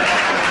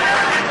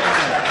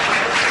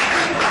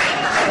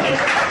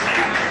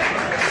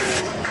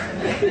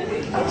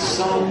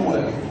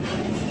 Somewhere,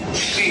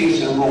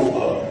 Sears and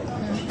Roebuck.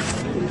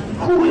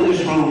 Who in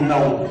this room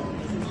know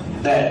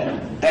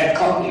that that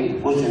company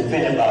was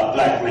invented by a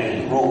black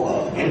man,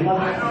 Roebuck?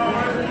 Anybody?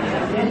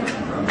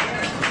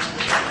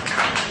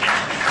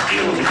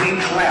 It was a big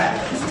clap.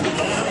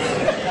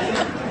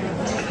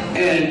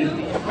 And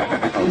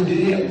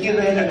did you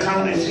ever had a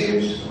account at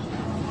Sears?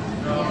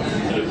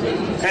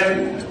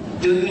 And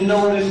do you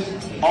notice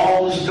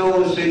all the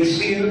stores say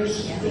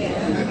Sears?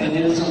 And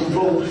then some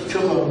folks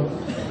took a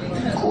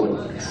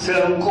court,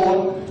 federal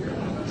court,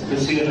 and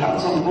said, how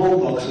come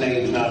Roebuck's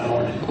name's not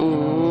on it?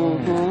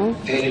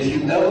 And if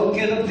you ever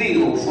get a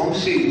bill from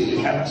Sears, you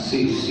have to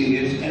say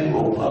Sears and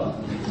Roebuck,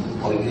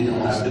 or you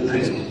don't have to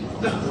pay it.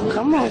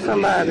 Come on,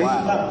 somebody.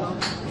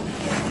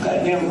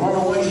 Goddamn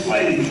runaway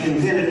slaves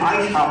invented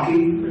ice hockey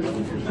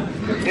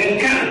in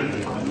Canada.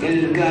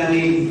 There's a guy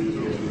named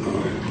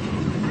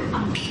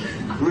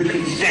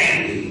Ricky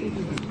Stanley.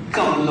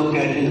 Come and look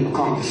at it and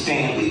become the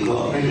Stanley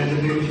Cup. Ain't that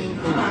the picture?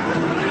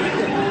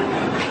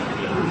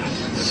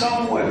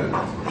 Somewhere.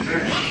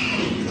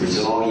 So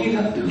all you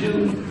have to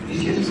do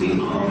is just be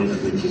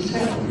honest with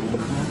yourself.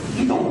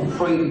 You don't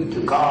pray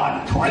to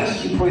God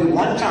twice. You pray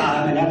one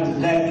time, and after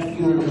that,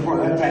 you're in the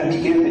prayer of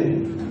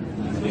Thanksgiving.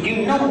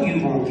 You know you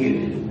won't get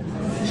it.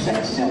 It's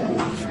that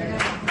simple.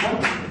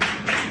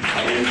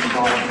 And you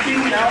start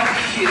figuring out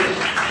shit.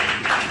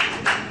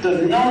 The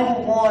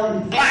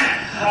 #1 black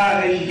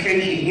higher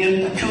education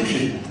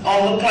institution on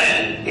the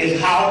planet is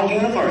Howard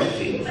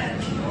University.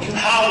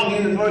 Howard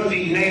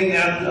University is named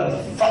after a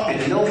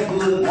fucking no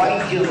good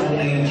white general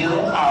named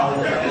General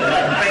Howard that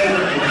got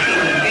famous for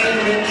killing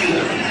innocent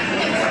children.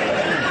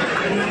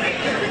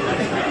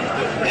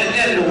 And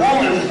then the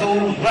woman's school,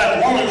 black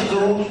woman's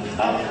school,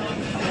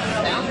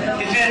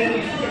 is in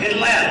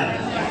Atlanta.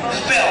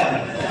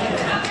 Spelman.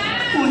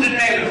 Who's the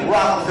name of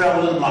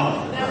Rockefeller's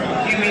mama?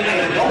 You mean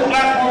there's no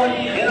black woman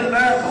in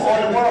America or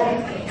the world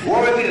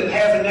worthy of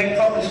having that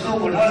fucking school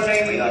with her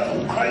name? You got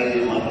some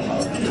crazy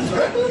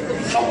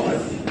motherfuckers. Somewhere.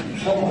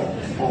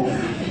 Oh.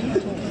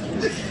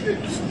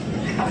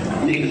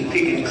 Niggas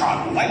picking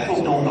cotton. White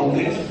folks don't know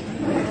this.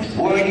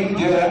 Were you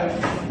there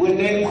when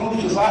they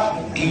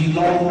crucified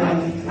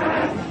Elon?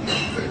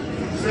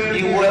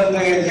 You wasn't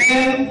there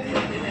then?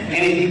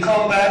 And if you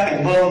come back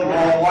and bug the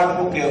wrong white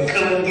folk, they'll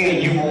kill him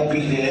again. You won't be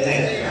there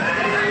then.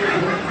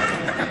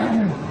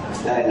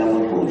 That ain't no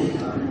bullshit.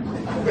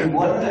 He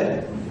wasn't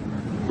there.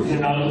 You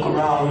know, look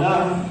around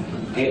now,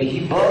 and he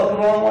bugged the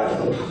wrong white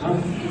folks. Huh?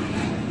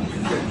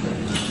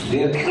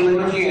 They'll kill him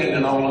again,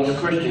 and all those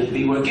Christians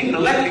be. Well, get an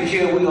electric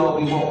chair, we all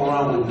be walking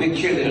around with big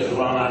chairs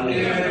around our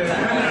neck.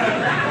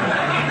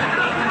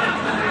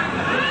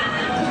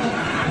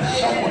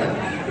 Somewhere.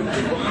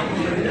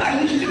 I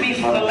used to be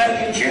for the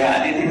electric chair.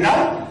 I didn't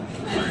know.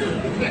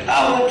 I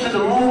went to the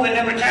move, and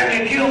every time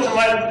they kill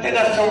somebody, they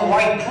got some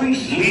white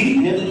priest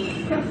leading it.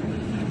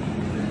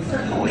 I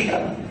wish I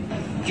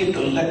could get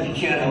the electric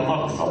chair and a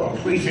motherfucking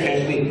priest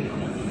asked me,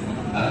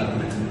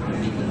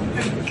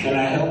 can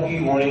I help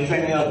you? Want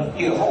anything else?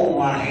 Here, hold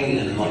my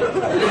hand,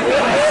 motherfucker.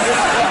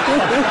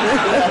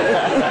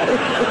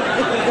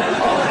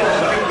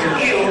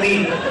 Kill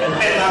me, and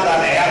then I got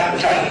an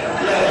appetite.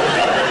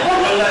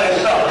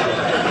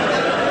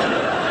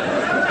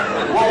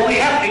 Well, we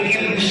have to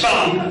give you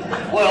some.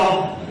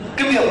 Well,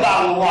 give me a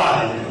bottle of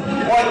wine.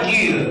 What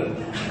year?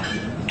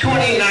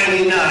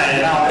 $20.99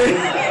 and I'll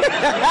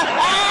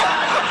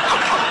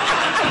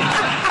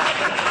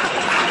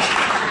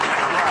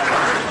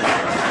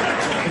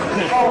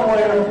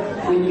somewhere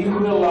when you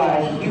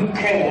realize you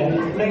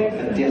can make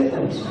a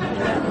difference.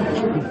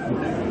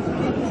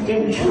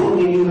 Them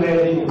children you had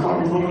didn't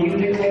come from you,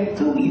 they came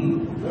through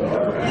you.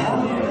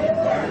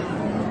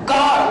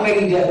 God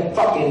made that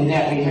fucking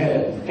nappy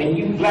hair. And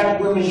you black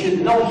women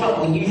should know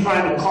something when you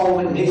trying to comb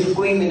it and they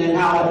screaming and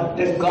howling.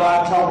 That's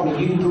God talking to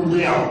you through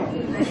them.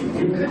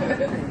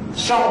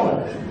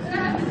 Somewhere.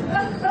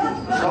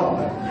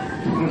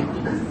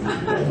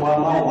 That's why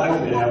my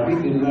wife and I,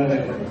 we've been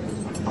married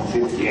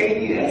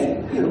 58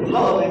 years. You know,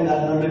 love ain't got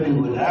nothing to do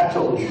with it. I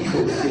told you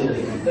so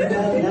silly.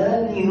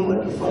 You know what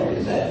the fuck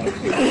is that?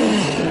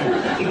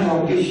 You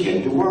know, this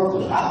shit to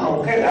workers. I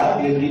don't care.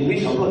 I'll give me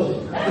some pussy.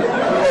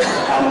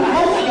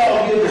 Most of y'all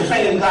do the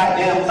same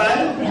goddamn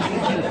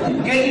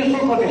thing. Get you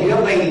some pussy.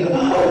 Your baby go,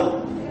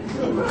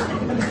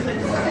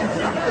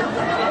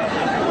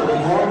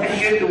 you want the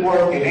shit to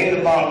work, it ain't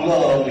about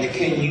love, it's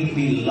can you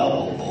be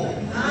lovable?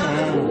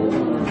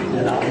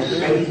 And I'm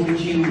straight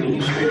with you and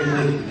you straight with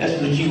me.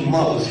 That's what you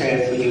mothers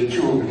had for your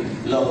children,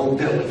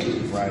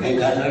 lovability. Right. Ain't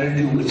got nothing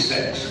to do with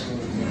sex.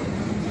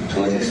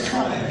 So it's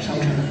time,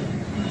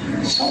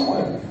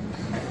 somewhere,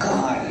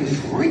 God is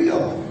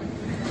real.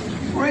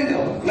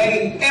 Real.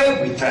 Made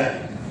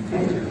everything.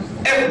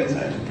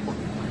 Everything.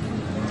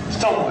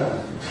 Somewhere.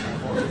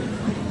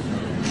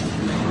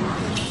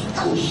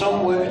 So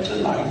somewhere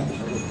tonight,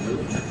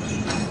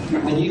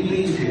 when you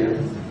leave here,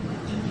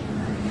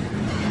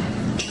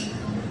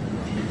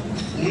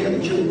 you hear the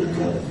children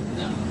go.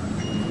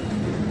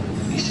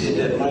 He said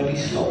that might be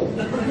slow.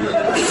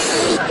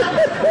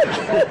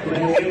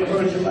 When you ever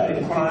heard somebody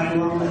crying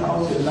around the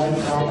house at night,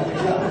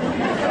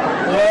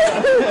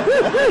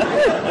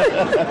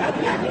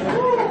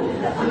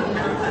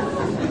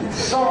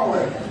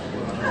 somewhere,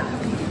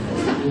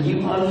 when you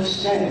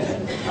understand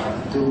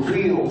the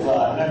real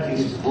God, not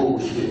this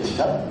bullshit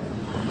stuff.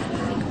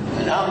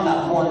 And I'm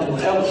not one that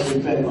would ever say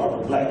anything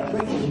about the black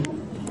preachers,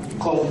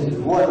 because if it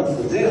wasn't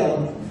for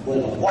them, when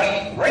the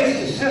white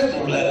racist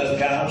system let us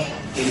down,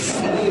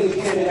 if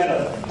you had a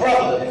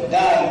brother that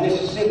died in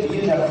Mississippi,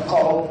 you'd have to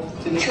call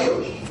the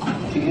church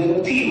to get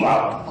a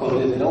P-rock, because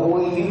there's no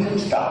way you can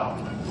stop.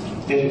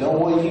 There's no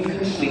way you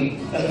can sleep.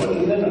 That's what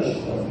the ministers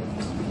do.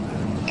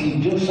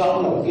 You do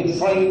something or get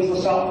framed for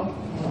something,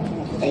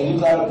 and you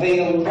got to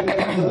bail, the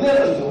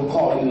minister will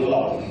call you the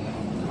law.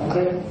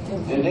 Okay?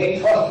 And they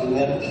trust the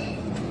minister.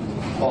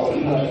 Oh,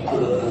 you have to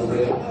put up the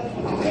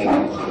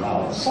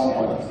bail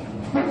somewhere.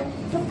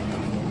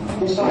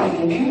 And so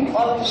when you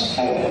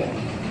understand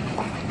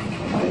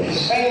that the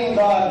same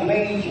God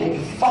made your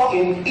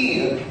fucking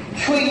ear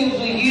trillions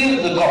of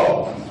years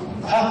ago,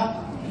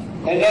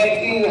 and that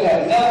ear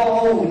has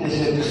never moved, it's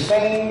in the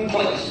same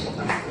place.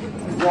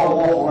 Don't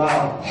walk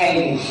around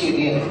hanging shit in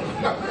it.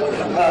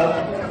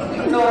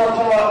 You know what I'm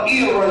talking about?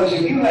 Earrings.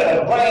 If you had a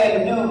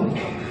brand new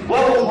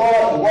Wells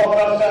Royce and walk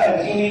outside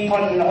and see me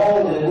punching the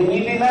hole in it, wouldn't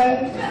you be mad?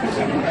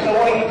 So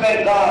why you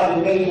bet God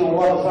that made your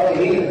motherfucking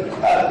ear?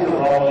 I do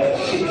all that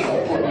shit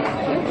you're putting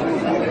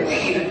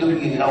shit through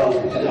your nose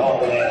and all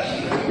that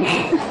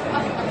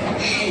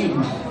shit.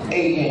 Shoes 8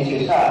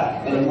 inches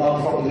high, and the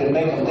motherfuckers that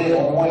make them, they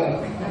don't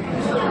wear.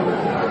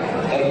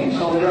 And you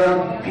so young,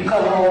 you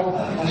come home,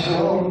 I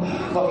said, oh,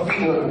 my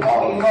feet hurt.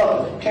 Call your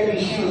mother, take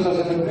your shoes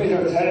off in the feet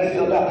hurt, how they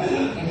feel now.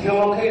 You feel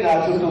okay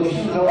now, I took those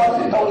shoes off. I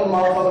said, throw them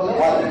motherfuckers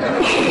away.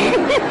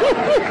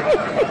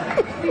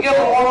 You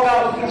ever walk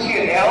out and see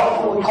an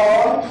elephant with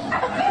cars?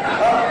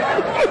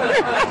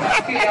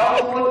 See an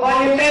elephant with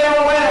bunnies? They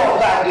don't wear no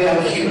goddamn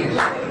shoes.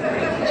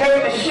 Take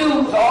the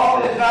shoes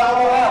off, it's not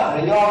gonna happen.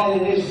 And y'all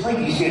into this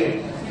freaky shit.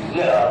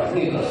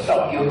 Nigga,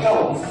 suck your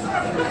toes.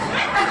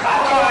 I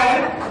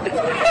tried it.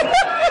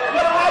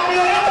 No, I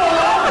did it.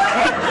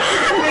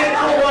 You didn't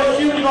put one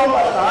shoes on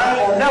my side. I ain't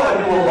gonna never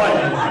do a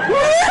bunny.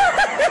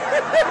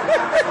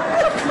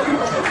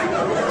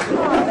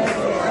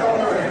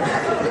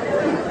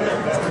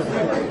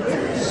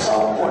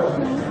 Somewhere,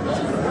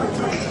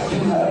 you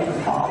have a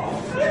problem.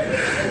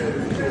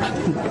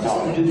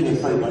 Don't do this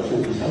very much to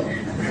yourself.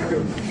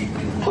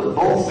 Put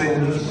both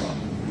fingers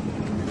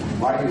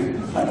right here,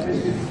 like this.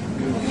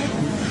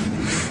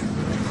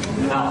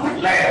 Now,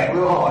 laugh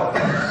real hard.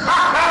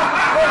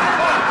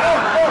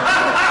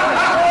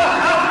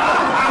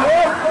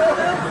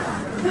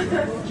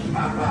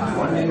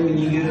 One day when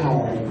you get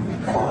home,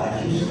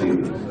 quiet your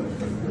spirit.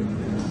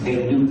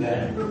 And do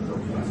that.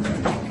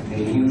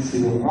 And you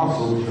feel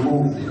muscles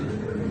moving.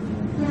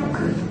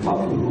 Okay,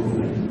 muscle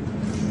movement.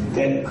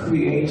 That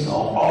creates an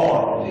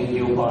aura in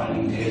your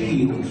body that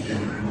heals you.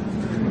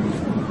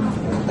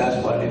 That's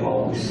why they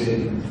always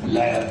say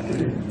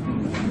laughter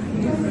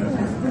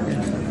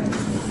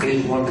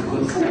is one of the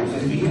good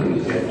forces to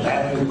use.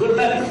 Laughter is good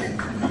medicine.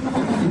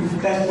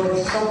 That's when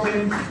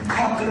something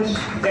happens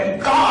that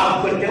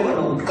God put there with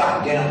no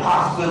goddamn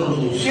hospitals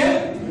and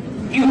shit.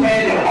 You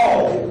had it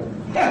all.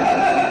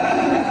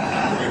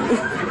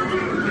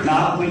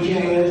 Now put your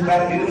hands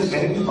back in the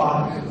same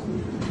spot.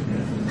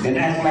 and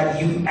act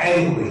like you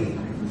angry.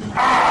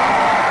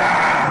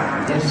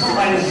 And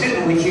somebody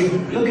sitting with you,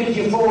 look at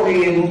your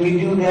forehead when you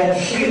do that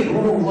shit,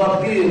 move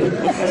up here.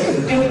 That's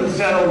a different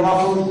set of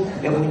muscles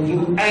than when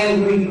you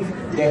angry,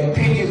 that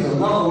pitches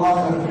another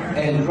muscle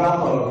and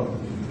drop a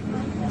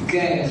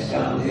gas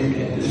down there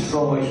that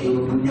destroys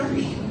your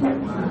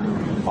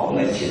nutrition. All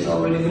that shit's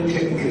already been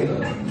taken care of,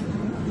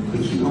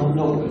 but you don't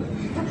know it.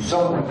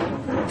 Someone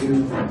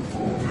do.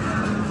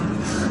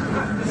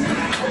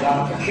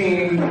 Dr.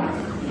 King,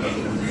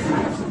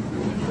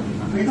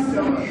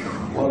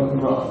 what a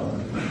brother.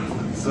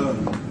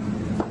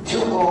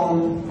 Took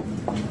on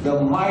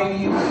the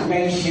mightiest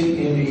nation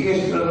in the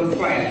history of the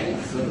planet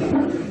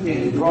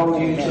and brought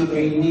them to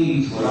their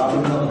knees without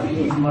another.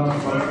 These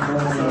motherfuckers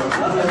don't know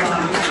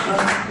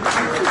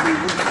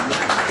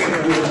can't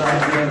go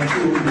out there to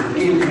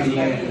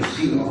Disneyland and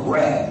see a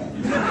rat.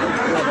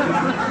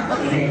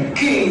 And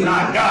King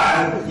not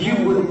died, you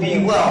wouldn't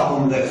be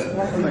welcome there.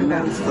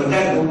 But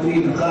that won't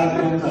be the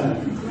goddamn thing.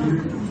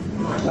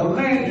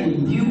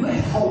 Imagine you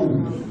at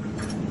home,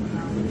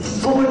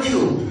 4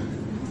 children,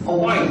 a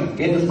wife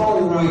in the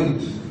phone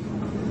rings.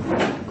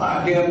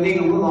 Goddamn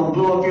nigga, we're gonna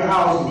blow up your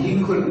house, and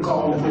he couldn't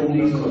call the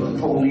police because the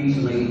police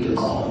made the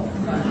call.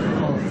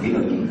 You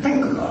know, you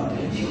think about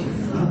that shit.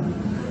 Huh?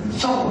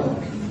 Someone,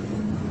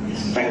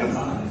 just think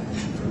about it.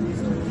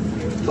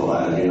 So I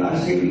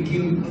say to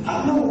you,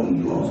 I know who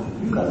you are.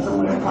 You got some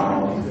of that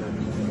power.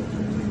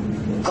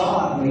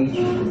 God made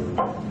you.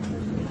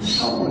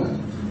 Someone.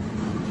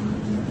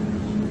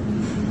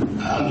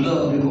 I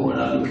love to go and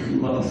I look at you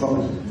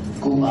motherfuckers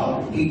go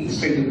out and eat and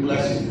say the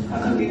blessing. How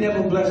come you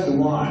never bless the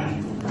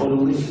wine or the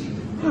whiskey?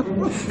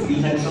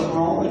 You had something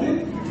wrong with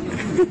it?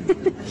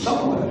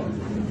 Somewhere.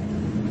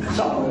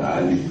 I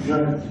used to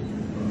drink,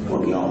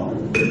 what do y'all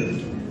do?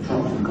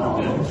 Something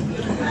called. I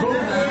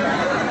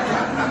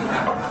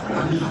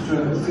used to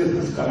drink a fifth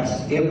of scotch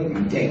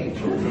every day.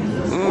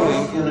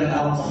 Worse than an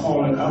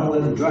alcoholic, I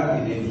wasn't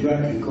drinking it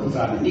because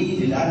I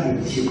needed it. I drank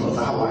the shit because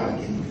I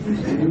liked it.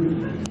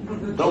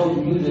 Those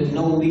of you that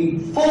know me,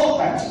 4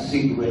 packs of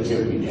cigarettes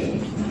every day.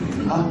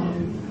 Huh?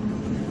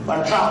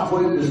 My top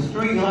weight was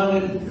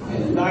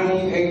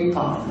 398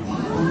 pounds.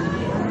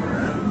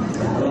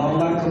 What I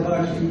like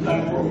about you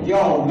black folks,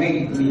 y'all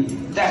make me.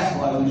 That's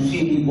why you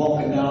see me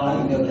walking down, I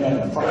never had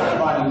a fucking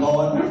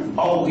bodyguard,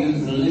 always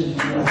listening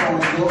to the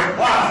phone door.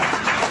 Why?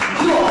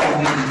 You all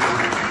make me.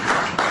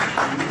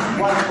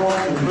 White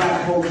folks and black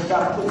folks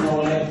stop putting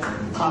all that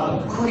kind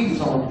of creeps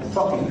on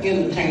fucking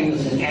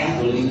entertainers and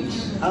athletes.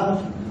 Huh?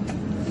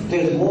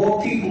 There's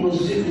more people who are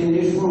sitting in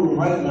this room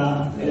right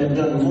now that have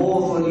done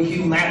more for the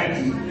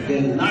humanity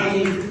than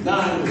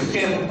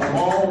 99% of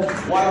all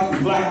white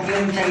and black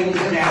entertainers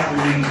and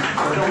athletes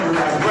that don't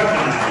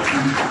recognize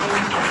you.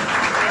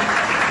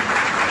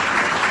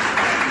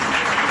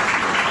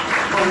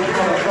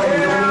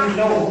 Don't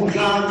know who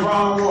John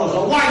Brown was, a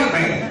white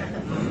man.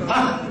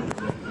 Huh?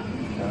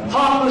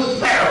 Thomas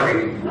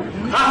Ferry.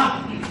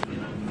 Huh?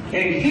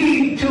 And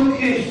he took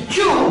his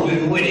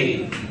children with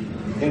him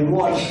and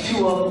watched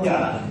 2 of them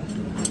die.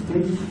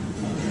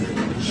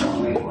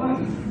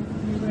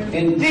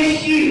 And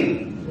this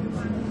year,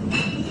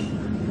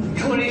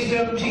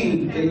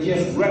 2017, they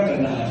just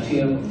recognized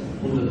him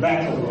on the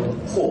back of a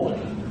court.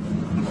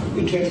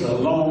 It takes a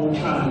long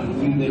time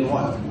we've been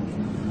white,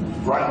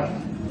 right?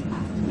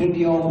 Then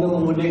y'all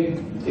remember when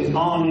they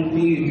honored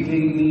me and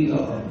gave me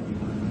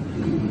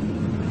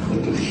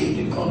what the shit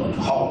they call it,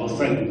 Hall of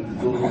Fame.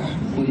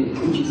 When you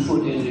put your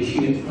foot in the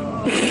shit.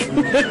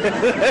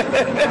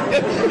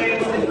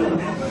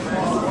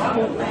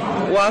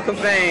 Walk of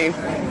Fame.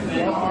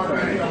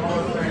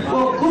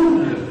 Well,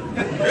 Google it.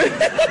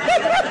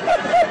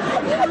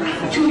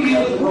 2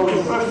 years ago,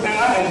 the first thing I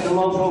asked the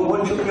motherfucker,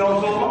 what took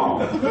y'all so long?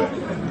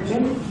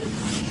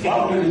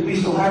 Y'all niggas be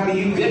so happy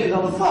you getting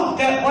them. Fuck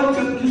that, what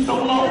took you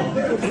so long?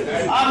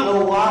 I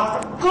know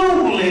why.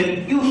 Google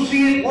it, you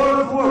see it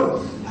word for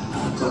word.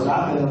 Because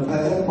I've been a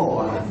bad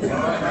boy.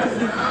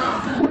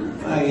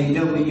 I ain't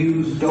never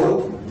used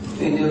dope.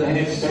 Ain't never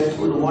had sex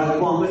with a white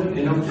woman.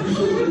 And I'm too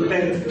sick to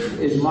think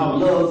it's my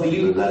love for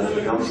you.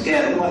 I'm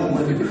scared of white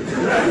women.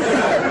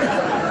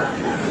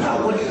 I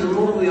went to the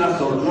movie, I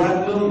saw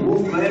Dracula,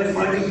 Wolfman,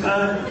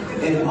 Frankenstein,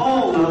 and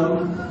all of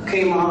them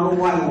came out of a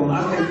white woman. I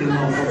think they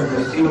motherfuckers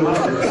are still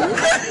out there.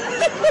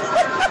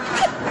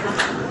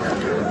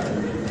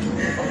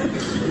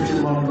 To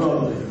my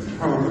brother,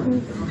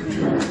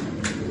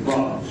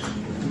 Ross.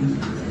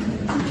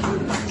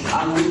 I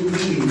knew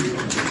you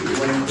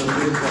when the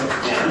big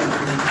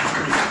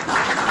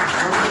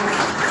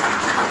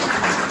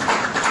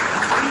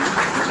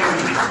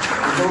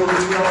those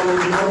of y'all who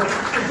know,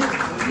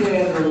 he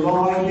had the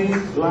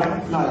largest black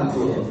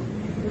nightclub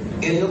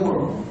in the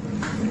world.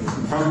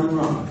 From the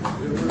rock.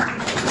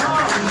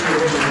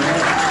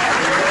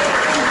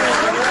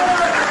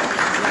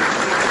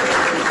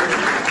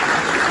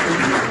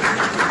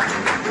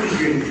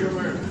 Appreciate you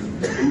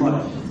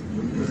much.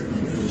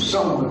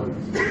 Somewhere,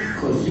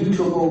 because you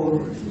took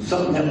over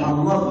something that my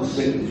mother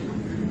said.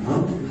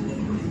 Huh?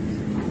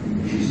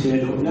 She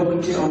said, don't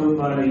never tell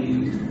nobody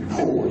you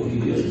poor,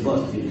 you just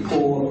busted.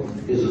 Poor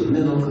is a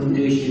mental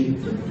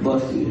condition,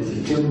 busted is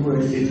a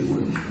temporary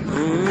situation.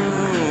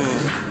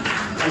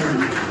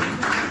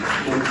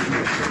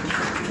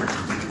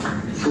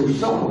 So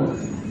somewhere,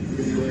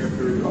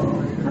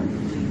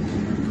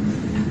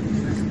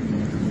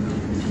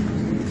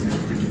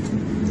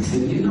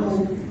 and you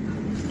know,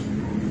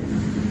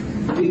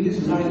 the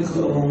biggest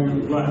nightclub on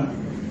the block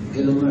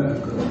in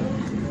America,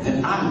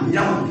 and I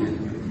know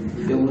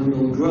there was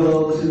no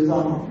drugs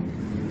involved.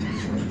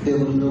 There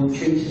was no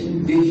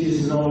chasing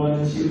bitches and all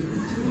that shit.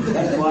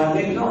 That's why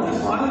they know. That's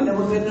why I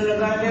never been in a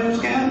goddamn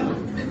scandal.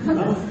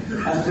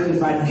 I said,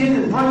 if I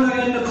didn't bring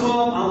her in the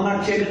club, I'm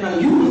not checking out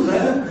you was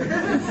there.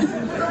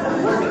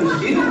 I'm working the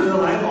steel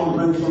mill, I ain't gonna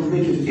bring some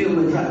bitches steel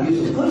and try to get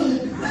some pussy.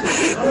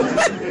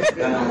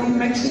 That don't even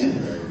make sense.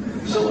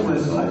 So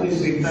I just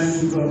say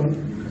thank you, brother.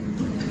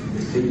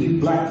 That you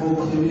black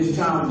folks in this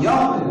town,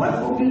 y'all and white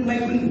folks didn't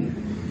make me.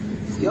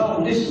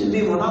 Y'all listen to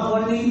me when I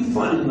wasn't even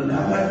funny, but I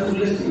got to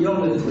listen,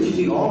 y'all that pushed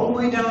me all the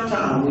way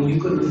downtown when you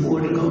couldn't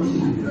afford to come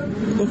see me.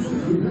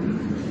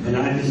 And I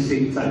just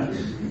say thanks.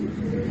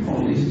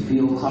 All this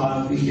Bill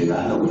Cosby shit,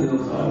 I know Bill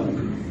Cosby.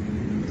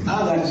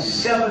 I got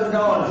 7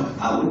 daughters.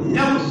 I would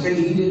never say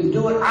he didn't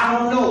do it. I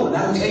don't know, but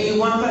I'll tell you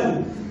one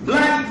thing.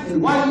 Black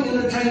and white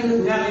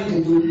entertainers now they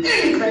can do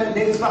anything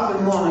they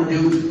fucking want to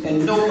do,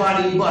 and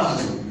nobody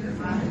busted.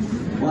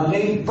 Well,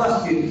 they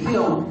busted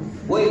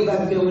him way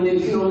back there when they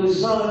killed his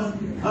son.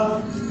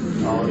 Huh?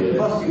 Oh, they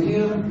busted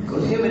him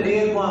because him and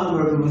Ed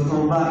Weinberger was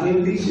going to buy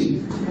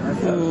NBC.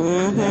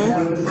 That's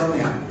what it's from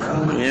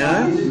him.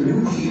 Yeah. It's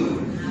new shit.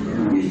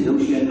 It's new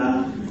shit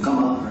now. Come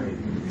on.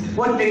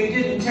 What they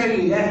didn't tell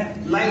you,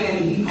 that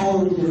land he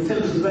owns in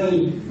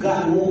Pennsylvania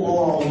got more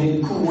oil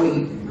than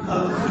Kuwait.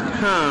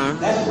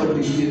 That's what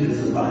this shit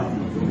is about.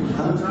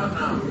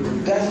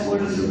 That's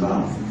what it's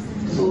about.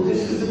 So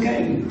this is the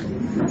game.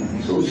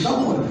 So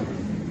somewhere,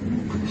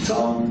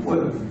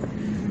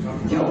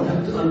 y'all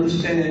have to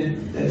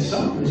understand that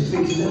something is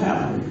fixing to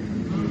happen.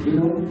 You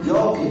know,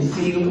 y'all can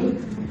feel it.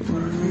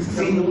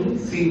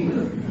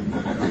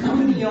 How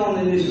many of y'all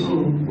in this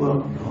room? Well,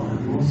 no, I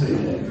won't say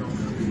that.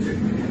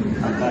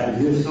 I got to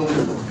hear so much.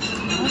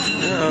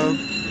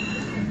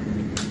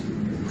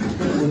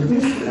 Well,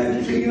 this, I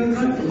can see you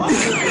like the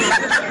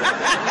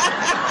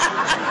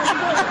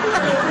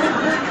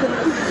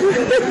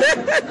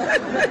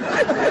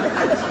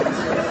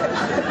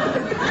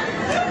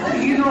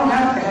You don't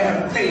have to have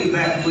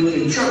payback with the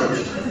church.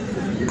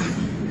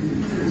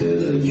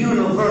 There's a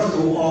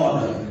universal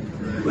order.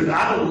 But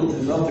I don't know if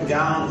it's up or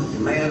down, if it's a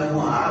man or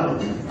woman, I don't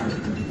know.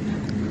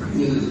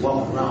 Niggas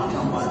walking around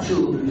talking about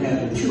children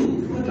having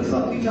children. What the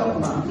fuck are you talking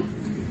about?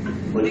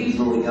 But these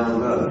little young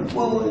girls,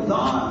 well, when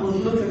God was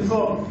looking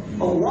for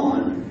a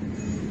woman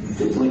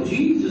to put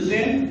Jesus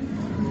in,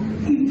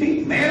 he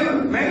picked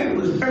Mary. Mary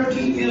was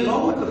 13 years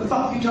old. What the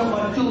fuck you talking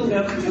about children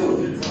having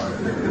children?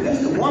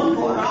 That's the one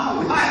part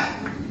I like.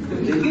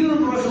 The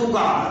universal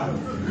God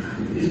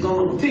is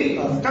going to pick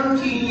a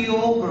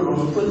 13-year-old girl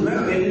to put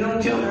Mary in. You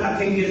don't tell me I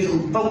can't get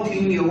some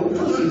 14-year-old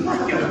pussy.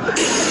 Fuck you.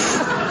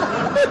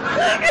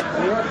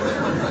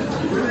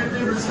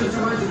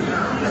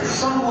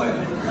 Somewhere.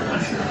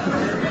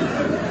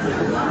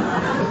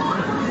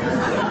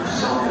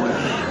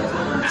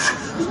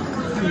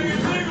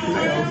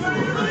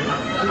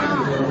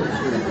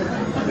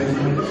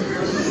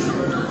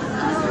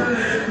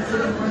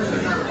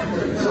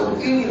 So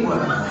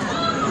anyway,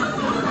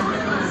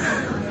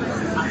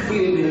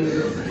 here it is.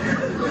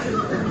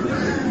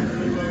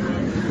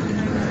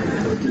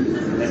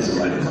 Let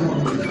somebody come on.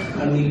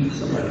 I need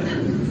somebody.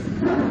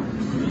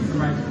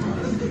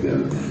 Yeah.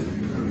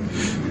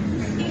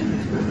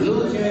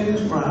 Little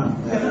James Brown.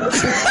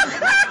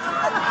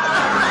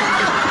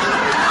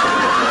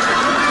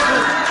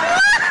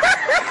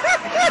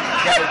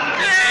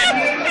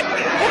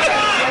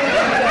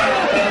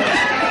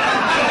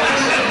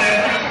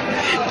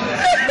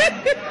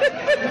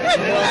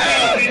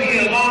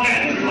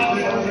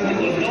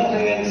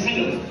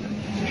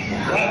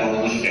 Right on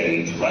the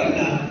stage, right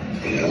now.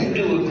 We don't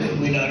do it because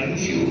we're not in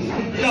shoes. No,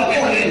 go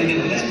ahead and do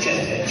it. Let's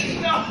test that shit.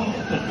 I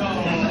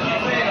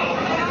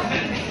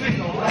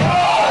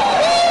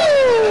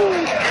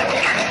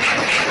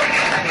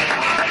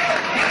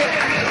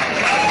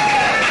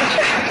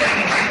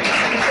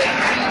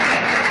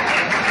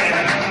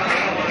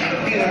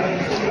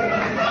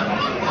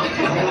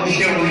want to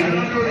show you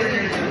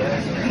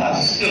how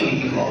silly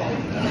you are.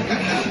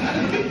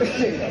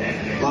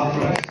 My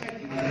brother.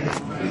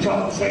 You talk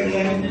the same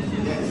language?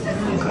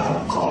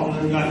 I'll call him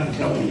tonight and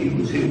tell him he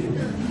was here.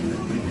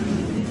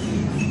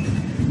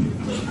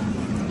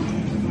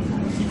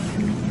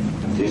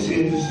 This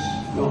is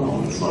the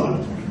fun.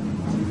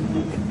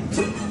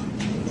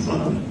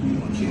 Fun.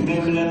 You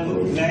remember that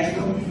book,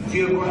 National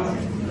Geographic?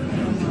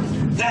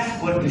 That's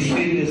what the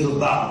shit is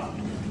about.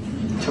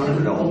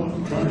 Turn it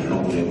on,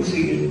 let me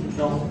see it.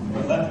 No,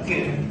 not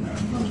again.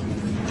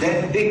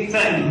 That big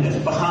thing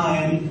that's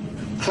behind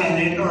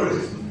planet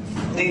Earth.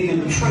 They've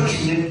been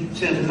tracing it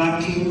since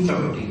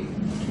 1930.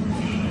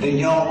 And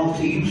y'all don't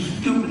see you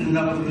stupid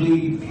enough to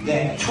believe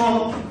that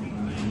Trump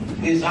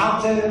is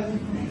out there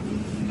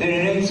and it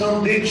ain't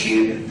some big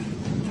shit.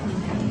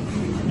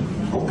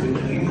 Okay,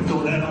 now you can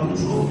throw that on the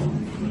floor.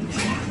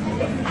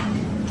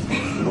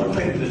 What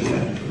paper is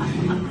that?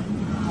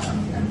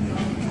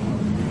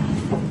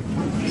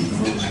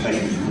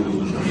 Special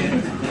schools.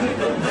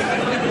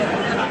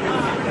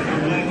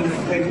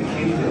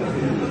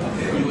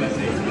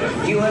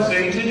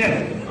 USA Today.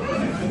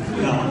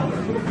 No.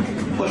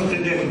 What's the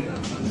date?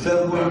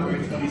 February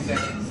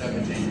 22nd,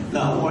 17.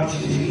 Now watch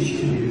this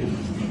issue.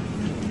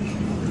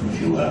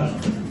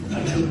 I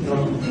took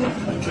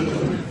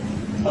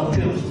a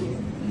pencil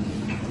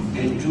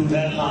and drew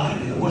that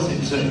line. What's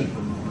it say?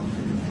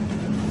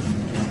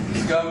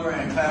 Discover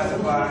and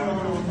classify.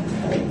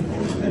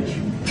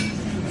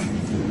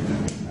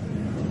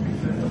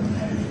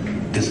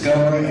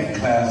 Discover and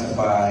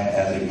classify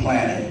as a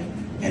planet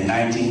in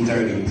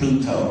 1930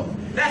 Pluto.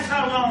 That's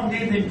how long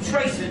they've been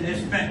tracing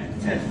this thing,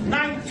 since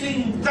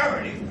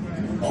 1930.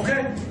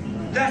 Okay?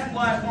 That's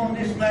why it's on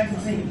this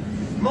magazine.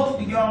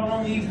 Most of y'all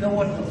don't even know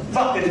what the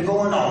fuck is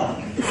going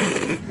on.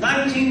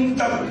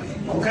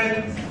 1930,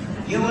 okay?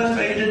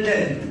 USA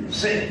Today,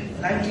 said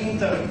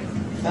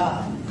 1930.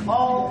 Now,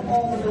 all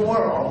over the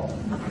world,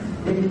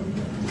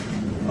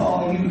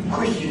 all you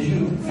Christians,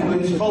 you're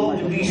exposed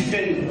to be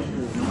stated.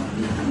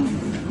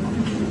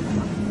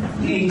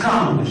 The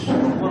Economist,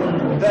 one of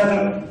the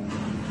better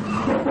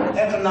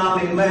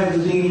economic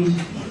magazines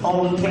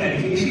on the planet.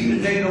 Can you see the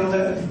date on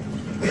that?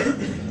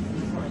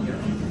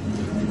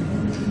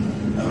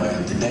 All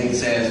right, the date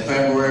says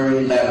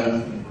February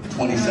 11,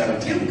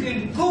 2017. You can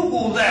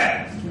Google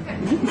that.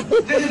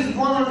 This is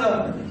one of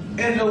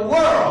the, in the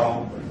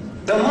world,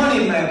 the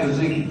money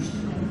magazines.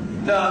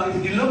 Now,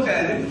 if you look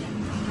at it,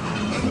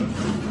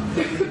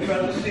 you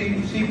brother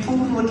see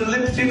Putin with the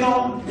lipstick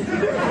on?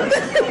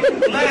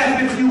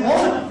 Laugh if you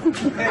want.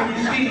 And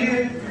you see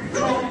here,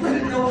 Trump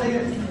sitting over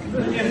here,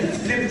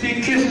 and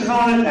lipstick kisses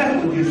on it.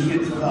 That's what this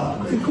shit's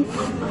about.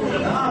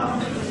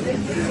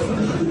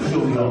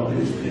 Show y'all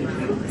this thing.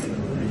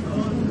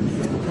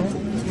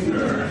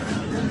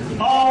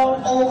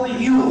 All over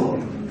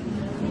Europe.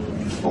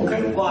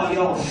 Okay, why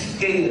y'all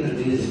scared of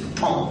this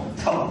punk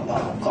talking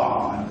about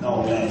God and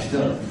all that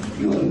stuff?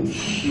 You ain't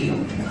shit.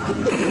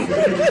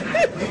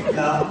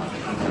 Now,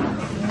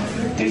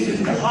 this is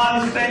the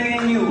hottest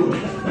thing in Europe.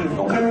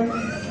 Okay?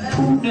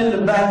 Putin in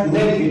the back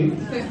naked.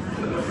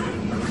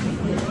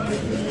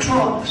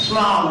 Trump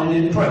smiling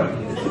and praying.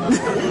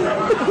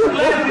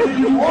 Laugh if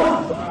you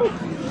want.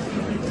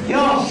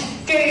 Y'all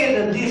scared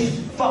of this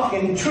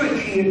fucking trick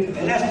here,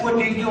 and that's what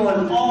they're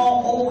doing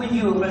all over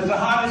Europe. It's the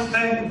hottest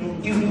thing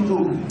you can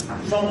do.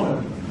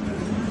 Somewhere.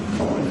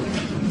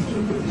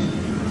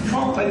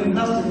 Trump ain't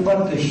nothing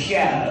but the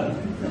shadow.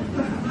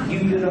 You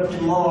get up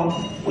tomorrow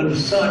when the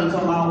sun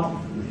come out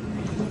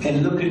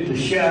and look at the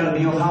shadow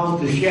of your house,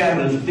 the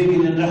shadow is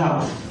bigger than the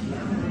house.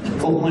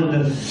 But when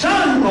the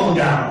sun goes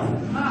down,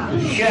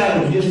 the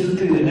shadow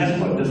disappears. That's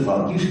what the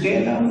fuck you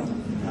scared of?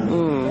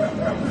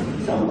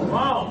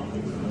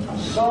 Somewhere.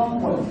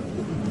 Somewhere.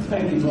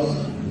 Thank you, brother.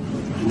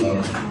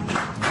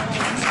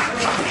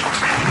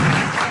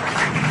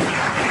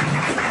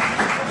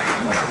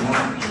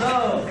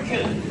 Love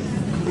killing.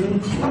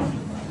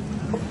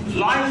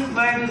 Life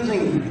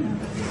magazine.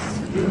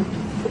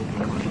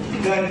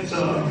 That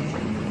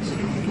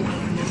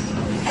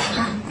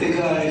the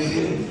guy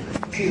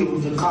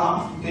killed the cop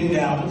in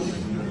Dallas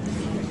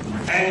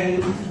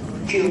and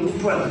killed the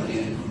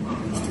president.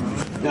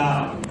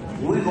 Now,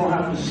 we're gonna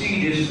have to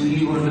see this when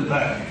you in the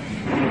back.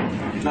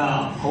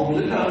 Now, hold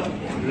it up.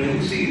 Let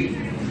me see it.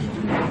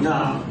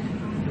 Now,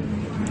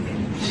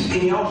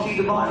 can y'all see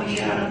the body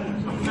shadow?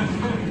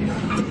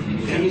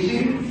 Can you see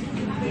it?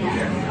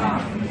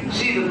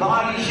 See the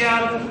body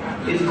shadow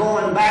is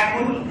going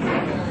backward?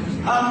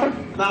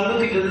 Now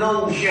look at the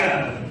nose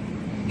shadow.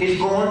 It's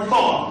going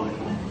forward.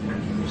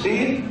 See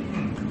it?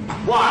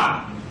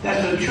 Why?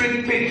 That's a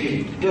trick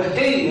picture. The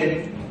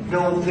head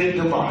don't fit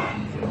the body.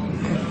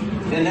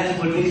 And that's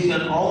what they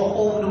said all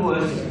over the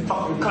world,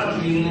 fucking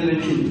country you live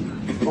in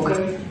too.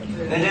 Okay?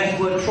 And that's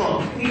what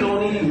Trump, he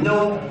don't even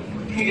know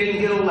he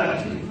didn't get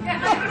elected.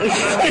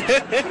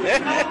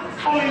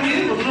 All he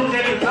did was look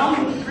at the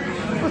numbers.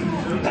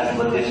 That's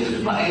what this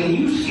is about. And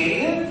you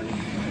scared?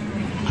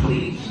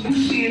 Please. You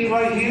see it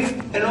right here.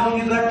 And all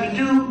you got to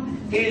do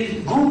is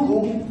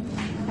Google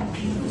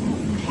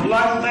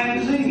Life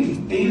magazine.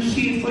 And you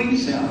see it for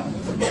yourself.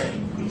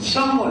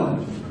 Somewhere.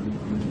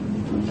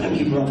 Thank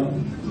you, brother.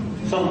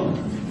 Somewhere.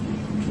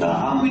 Now,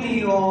 how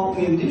many of y'all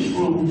in this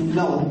room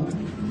know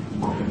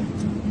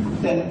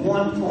that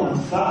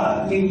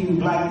 1.5 million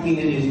black men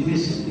is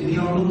missing? Did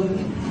y'all know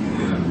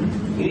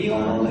that? Did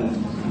y'all know that?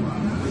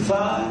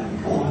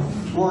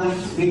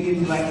 5.1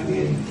 million black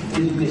men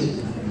is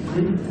missing.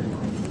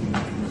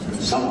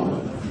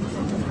 Somewhere.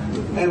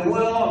 And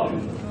where are they?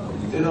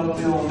 They're up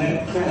there on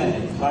that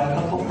planet, right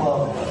up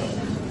above us.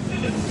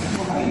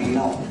 Well, how do you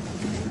know?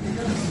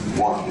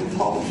 Washington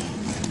Post.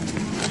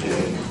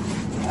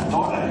 I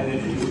thought I had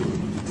it to do.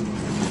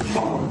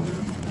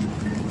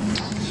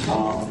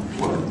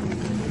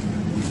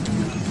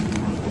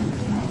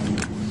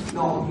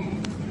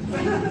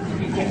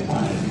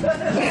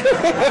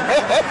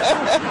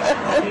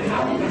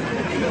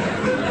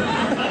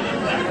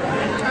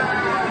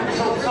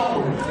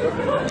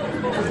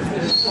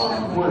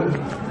 Somewhere,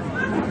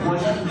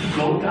 once you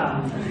slow down,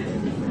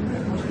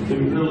 you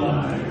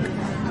realize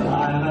the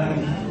highlight,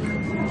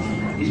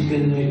 it's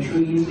been there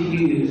trillions of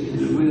years, and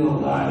the real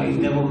God ain't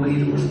never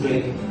made a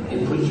mistake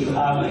and put your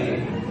highlight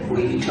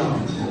where your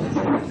tongue's from.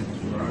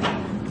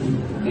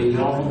 And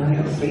y'all gonna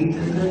have faith in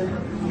that?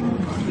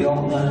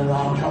 Y'all running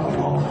around talking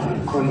all kind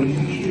of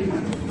crazy shit.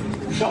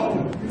 So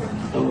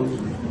the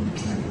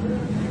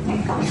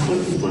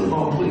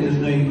football player's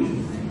name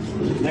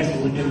was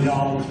messing with them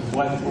dogs,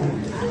 white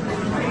folks.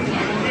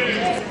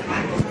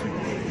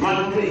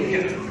 Michael Vick,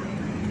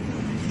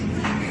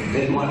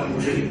 that Michael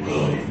Vick,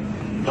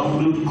 don't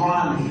do the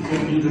crime, you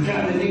can't do the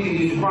time, the nigga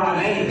did the crime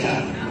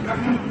anytime.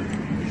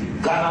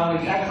 Got all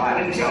these, I tried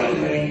to tell you,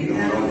 man, you don't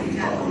know you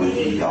fucking with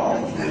these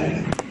dogs, man.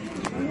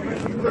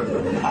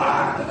 I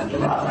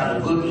got a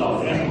good law,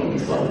 that's what the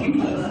fuck you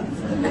got.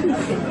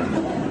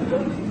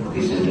 He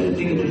sent that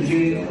nigga to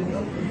jail,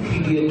 he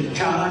did the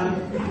time,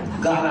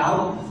 got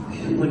out,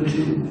 and went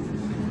to,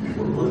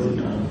 what was it?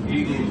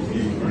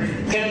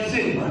 Kansas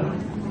City, man.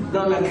 No,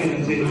 not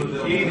Kansas City.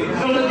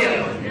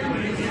 Philadelphia.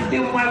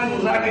 Them white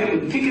was out there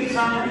with picket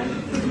signs.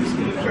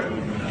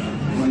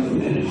 Wait a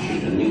minute, shit,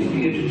 the nigga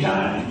did the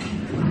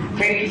time,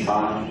 paid the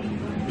fine.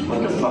 What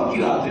the fuck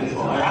you out there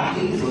for? I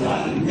hate football. I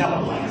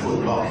never like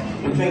football.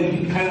 In fact,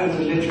 you parents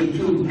will let your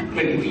children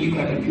play where you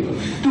got to be a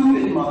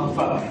stupid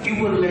motherfucker. You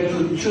wouldn't let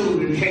your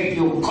children take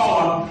your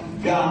car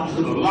down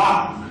to the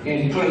lot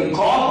and play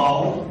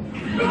cardball.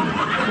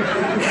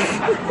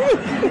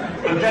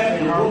 But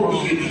that's the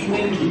bullshit you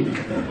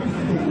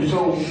into. So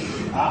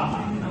I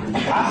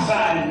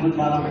signed with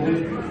my mother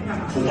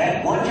for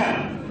that one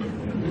time.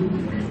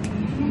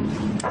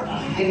 I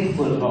hate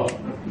football.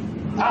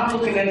 I'm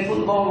looking at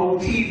football on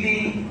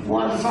TV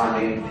one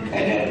Sunday, and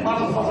that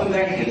motherfucker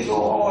that hit so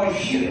hard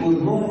shit was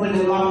moving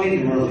in my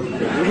living room.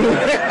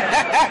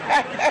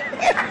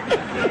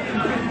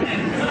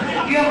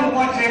 You ever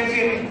watch that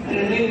shit, and the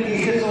nigga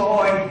hit so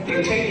hard,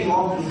 they take him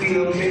off the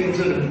field, take him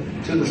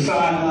to the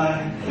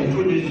sideline, and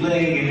put his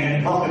leg in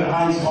that bucket of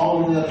ice all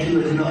the way up to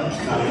his nuts.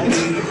 Now,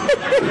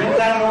 you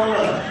got on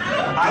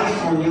ice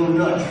on your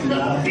nuts, and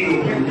I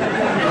feel it.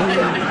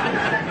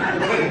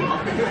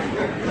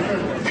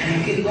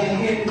 Get back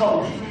here and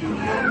coach.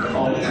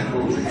 Oh, that's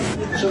cool.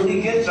 So he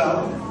gets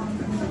up,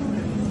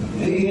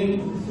 and he in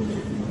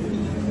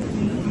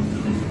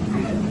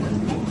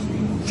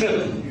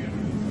Philly.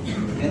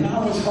 And I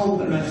was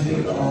hoping, I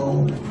said,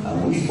 oh, I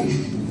wish this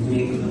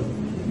nigga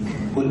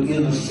would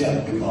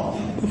intercept the ball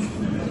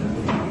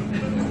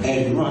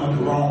and run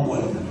the wrong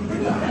way.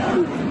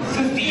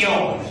 50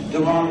 yards the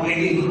wrong way,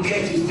 then he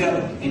catches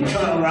them and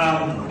turn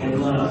around and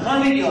run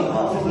 100 yards,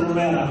 motherfucking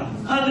around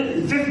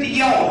 150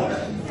 yards.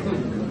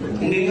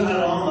 And then you know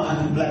how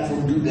the black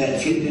folks do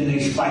that shit, and they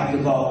spike the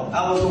ball.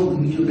 I was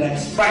hoping we do that,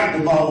 spike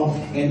the ball,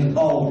 and the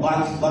ball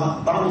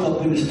bounce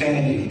up in the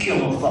stand and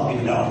kill a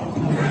fucking dog.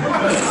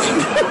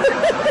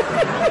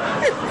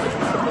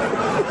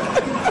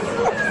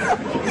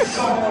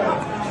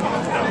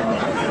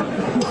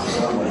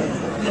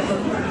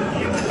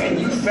 And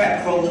you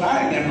fat folks, I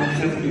ain't got no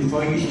sympathy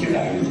for you. Shit, I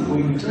used to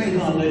weigh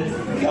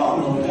 300. Y'all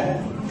know that.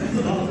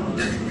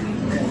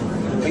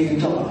 And you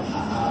talk about,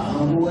 I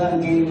don't know where I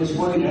gained this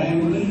weight, I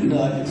ain't gonna eat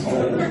nothing.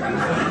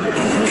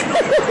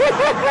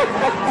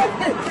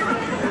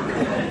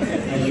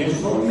 And just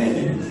for a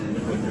minute,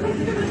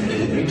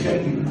 let me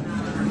tell you,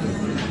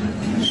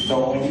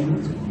 starting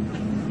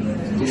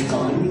this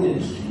coming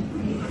ministry,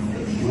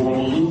 you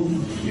wanna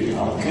lose,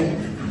 yeah, okay.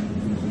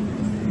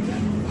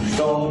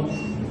 So,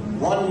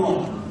 1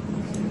 month,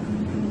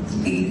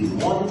 eat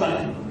one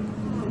thing,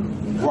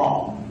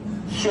 raw,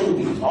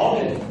 sugar, all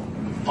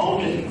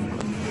day.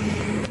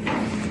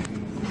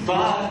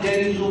 5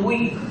 days a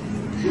week.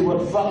 See what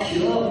fucks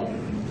you up?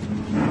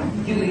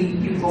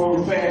 You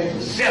going fast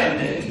for 7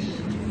 days.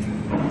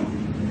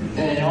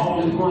 And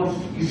all at once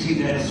you see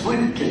that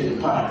sweet potato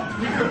pie.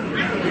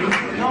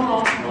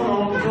 No,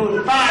 do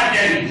it 5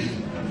 days.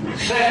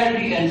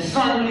 Saturday and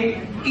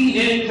Sunday, eat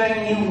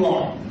anything you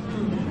want.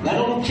 Now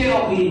don't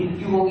tell me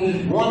you gonna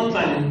eat one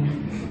thing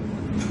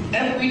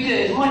every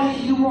day, as much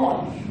as you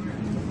want.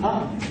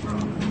 Huh?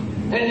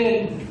 And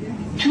then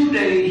 2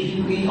 days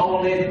you eat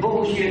all that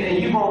bullshit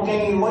and you gonna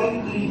gain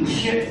weight eating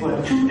shit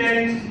for 2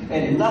 days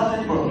and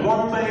nothing but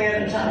one thing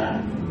at a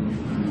time.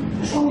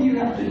 That's all you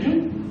have to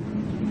do.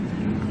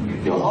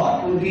 Your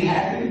heart will be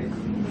happy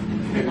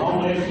and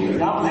all that shit.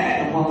 I'm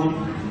mad at woman,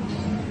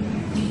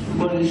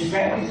 but it's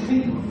fat as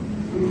people.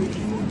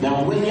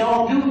 Now when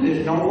y'all do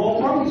this, don't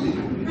go crazy.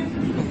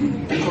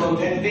 Because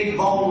that big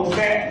ball of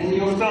fat in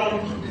your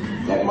stomach,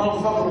 that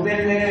motherfucker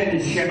been there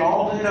and shut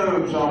all the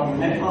nerves off. When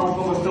that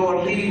motherfucker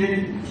start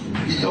leaving,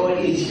 you start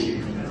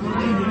itching.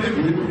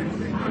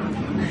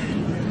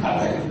 I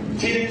got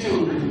 10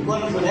 children. If it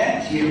wasn't for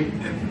that shit,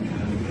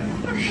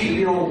 she'd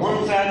be on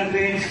one side of the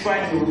bed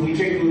scratching when you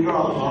take your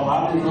drawers off.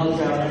 I'll be on the other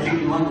side, I take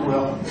your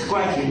underwear,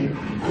 scratching.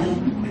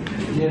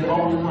 Get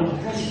all the money.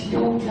 That's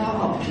your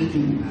job to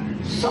do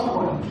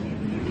somewhere.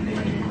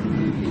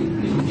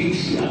 In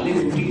D.C., I live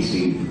in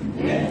D.C.,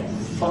 and that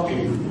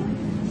fucking,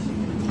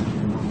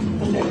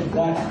 what's that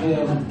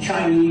goddamn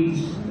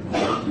Chinese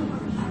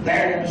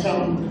bag or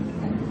something?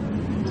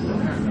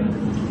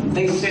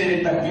 They send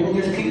it back. They don't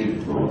just keep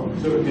it for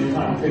so they're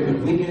trying to pay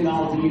 $1 million a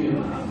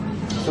year.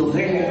 So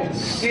they had to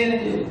send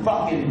it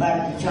fucking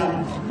back to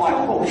China.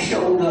 White folks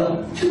showed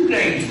up 2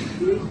 days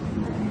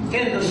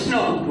in the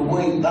snow to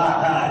wave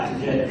bye-bye to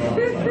that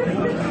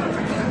motherfucker.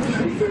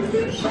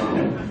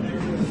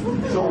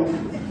 So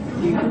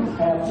you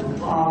have the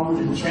power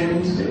to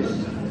change this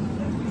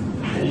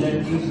and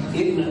let these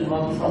ignorant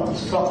motherfuckers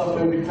suck up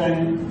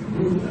everything.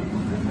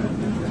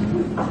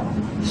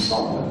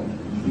 Somewhere,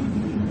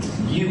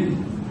 you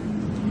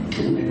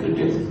can make a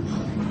difference.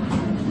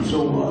 So,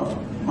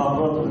 my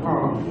brother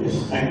Herman, just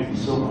thank you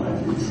so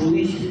much.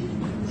 Felicia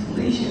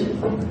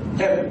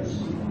Evans,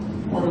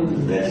 one of the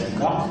best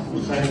gospel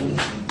singers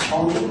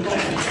on the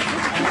planet.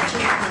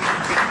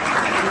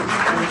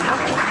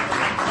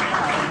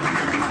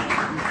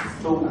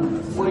 So,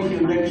 what's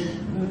your next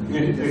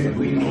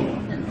week?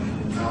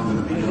 I'm going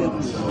to be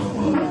doing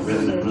some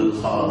Rhythm and Blues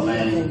Hall of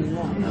Fame.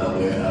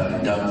 We're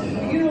inducting.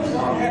 You know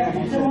what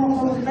happened? You know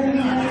what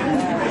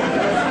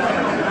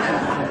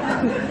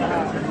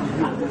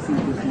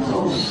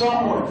So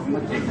somewhere,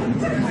 let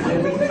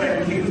me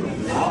thank you.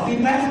 I'll be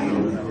back here.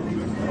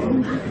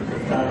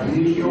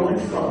 Use your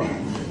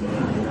instructions.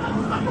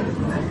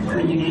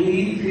 When you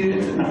leave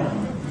here tonight,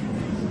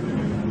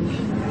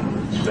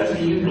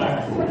 especially you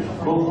black folks,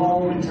 go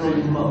home and tell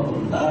your mother,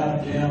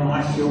 God damn,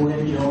 I sure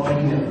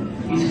enjoyed him.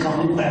 He's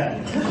coming back.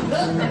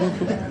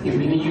 If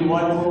any of you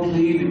white folks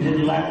leave and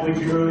didn't like what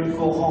you heard,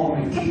 go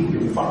home and keep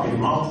your fucking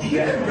mouth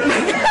shut.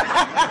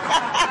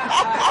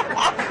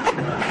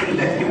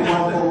 Let your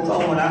white folks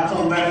come when I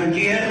come back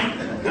again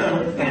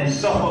and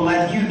suffer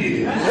like you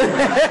did.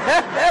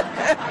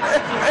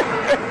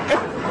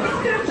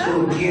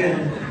 So again,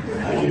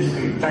 I just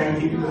say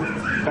thank you,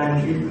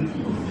 thank you,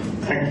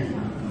 thank you.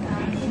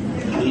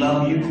 I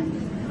love you.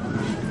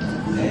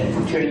 And to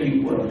tell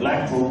you what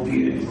black folk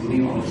did for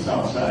me on the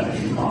south side of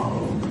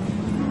Chicago.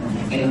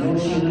 And no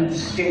shouldn't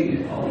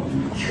stay all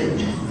you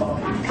church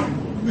fucking people.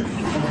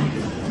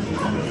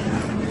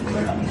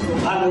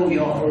 I know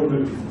y'all heard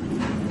it.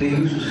 They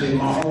used to say,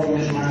 my home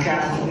is my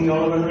castle.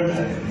 Y'all ever heard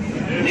that?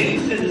 They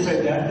used to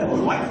say that. That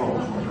was white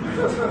folks.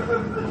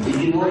 Did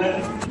you know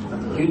that?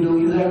 You know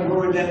you haven't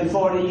heard that in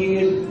 40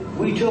 years?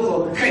 We took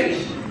a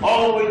case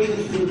all the way to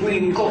the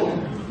Supreme Court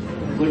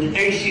with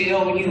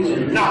ACLU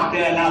and knocked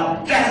that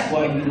out. That's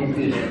why you don't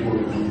get that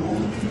word no more.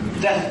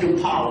 That's the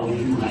power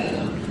you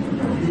have.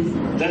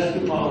 That's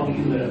the power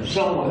you have.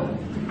 Somewhere.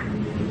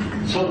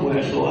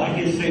 So I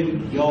just say,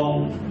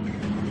 y'all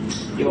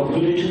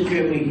really took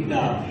care of me.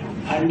 Now,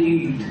 I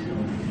need,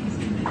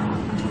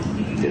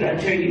 did I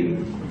tell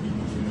you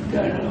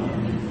that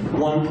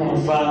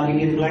 1.5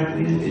 million black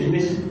men is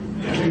missing?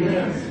 Did I tell you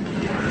that?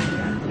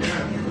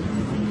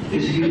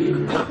 It's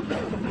here.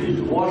 It's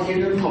the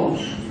Washington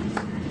Post.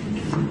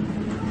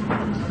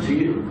 See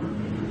it?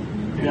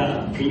 Now,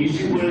 can you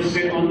see what it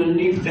said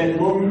underneath that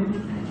moon?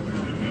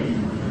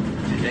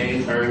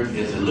 Today's earth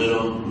is a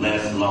little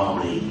less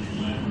lonely.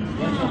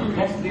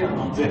 That's them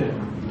up there.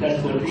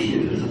 That's what this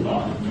shit is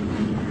about.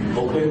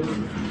 Okay?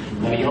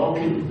 Now y'all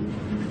can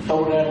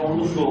throw that on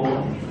the floor,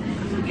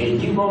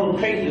 and you're gonna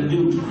pay the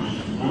dues.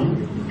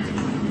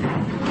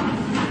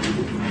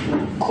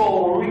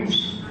 Coral reefs.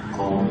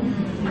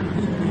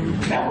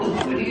 That was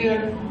put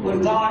here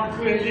when God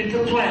created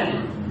the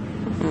planet.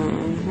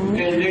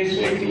 And they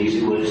said, can you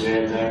see what it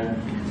said there?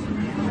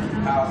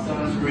 Our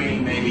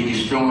sunscreen may be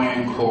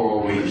destroying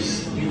coral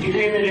reefs. Did you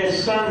hear me? That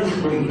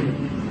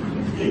sunscreen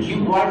that you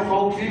white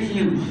folks is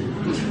using.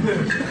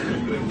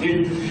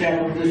 It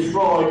shall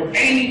destroy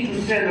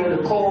 80% of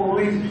the coral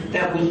reef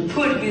that was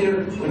put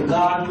here when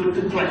God put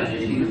the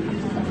planet here.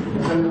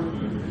 Okay?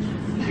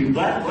 See,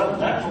 black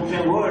folks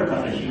ain't worried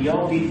about it. See,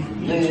 y'all be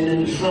laying in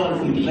the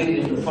sun, we lay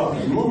in the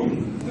fucking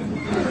moon.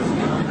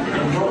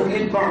 And don't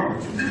get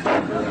burned.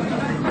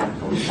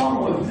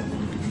 Somewhere,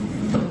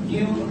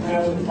 you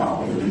have the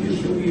power to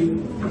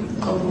distribute a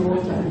couple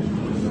more things.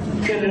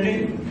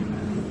 Kennedy,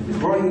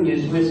 brain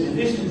is missing.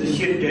 This is the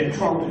shit that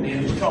Trump and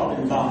them is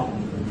talking about.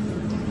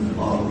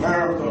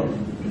 America,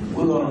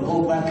 we're gonna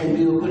go back and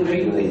be a good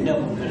nation. You ain't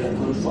never been a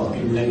good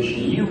fucking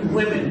nation. You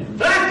women,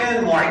 black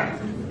and white,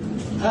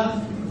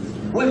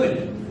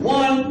 women,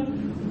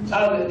 1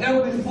 out of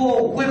every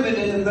 4 women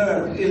in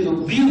America is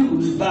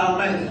abused by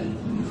men.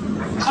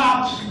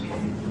 Cops,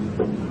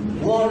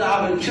 1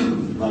 out of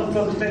 2.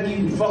 Motherfuckers think you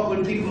can fuck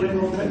with people they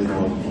don't pay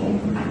for.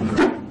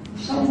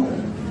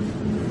 Somewhere.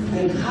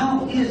 And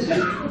how is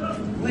it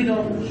we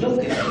don't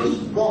look at this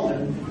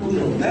woman who's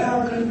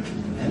American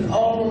and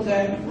all of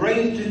that,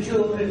 raise the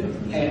children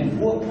and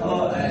whoop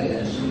her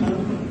ass?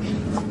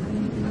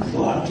 So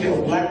I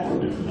tell black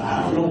women,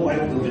 I don't know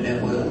white women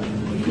that well,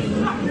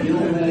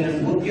 your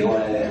man whoop your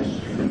ass,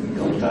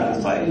 don't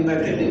started fighting back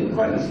then. They were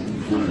crazy.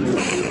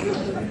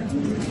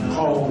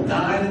 Call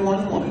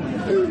 911.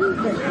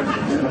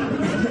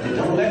 And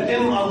don't let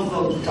them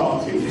motherfuckers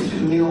talk to you. This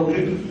is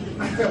music.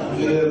 I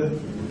live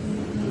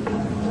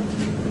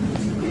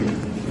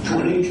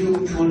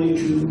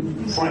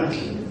 2222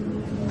 Frankie.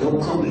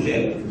 Don't come to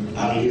that.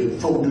 I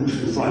live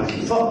 422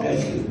 Frankie. Fuck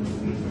that shit.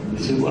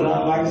 He said, what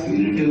I'd like for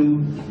you to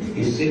do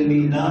is send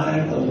me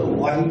 9 of the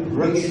white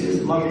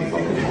racist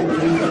motherfucking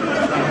police.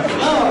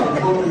 Love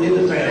putting in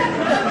the family.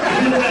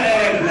 Give the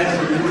address,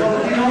 you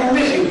don't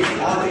miss it.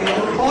 I mean,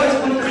 of course,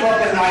 put the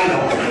fucking light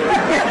on.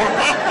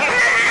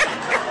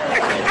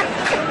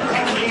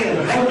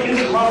 Yeah, put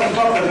this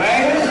motherfucker's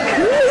ass,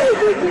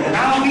 and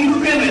I'll be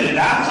feminine.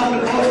 I'll come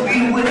to court and be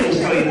a witness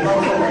for you.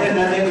 Motherfucker, then I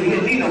never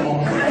get me no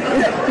more.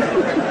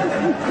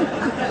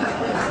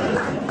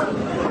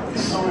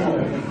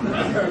 Somewhere,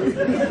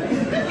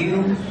 you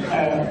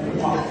have the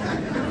power.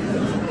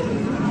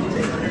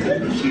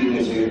 You see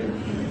this here?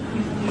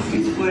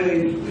 It's where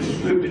they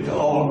distribute the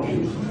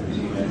organs.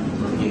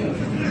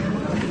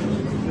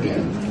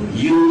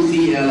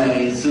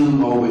 UCLA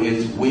sued over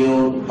its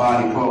willed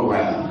body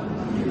program.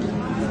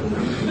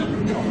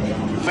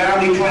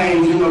 Family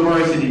claims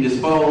university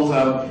disposed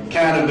of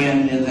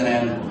cannabis in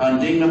an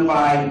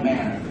undignified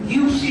manner.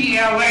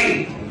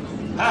 UCLA,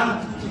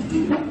 huh?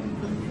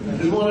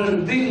 Is one of the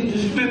biggest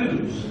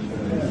distributors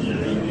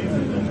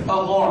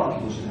of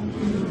organs.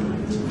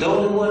 The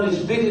only one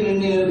that's bigger than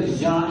them is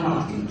Johns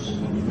Hopkins.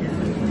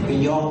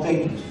 And y'all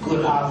think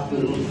good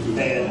hospitals and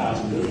bad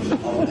hospitals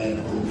and all that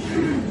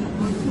bullshit.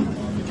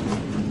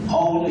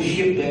 All the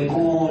shit that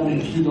go on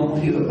that you don't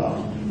hear about.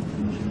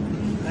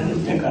 I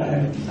didn't think I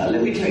had. Now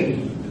let me tell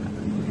you.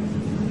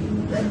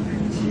 I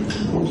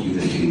want you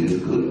to see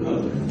this good,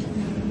 brother.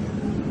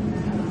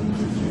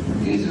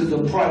 This is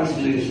the price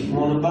list. You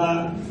want to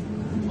buy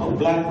a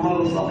black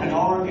motherfucking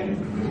organ?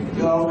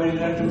 You already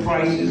got the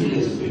prices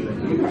listed.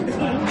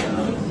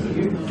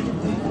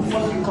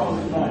 What you call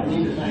it about?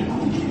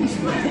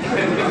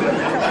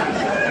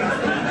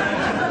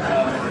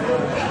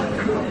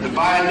 To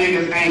buy a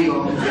nigga's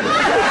ankle is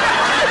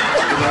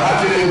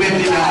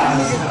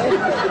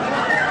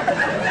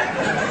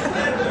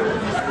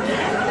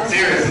 $150.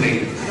 Seriously.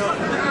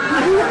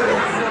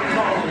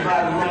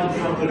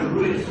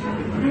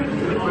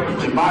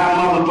 To buy a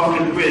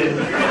motherfucking wrist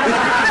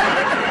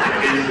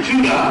is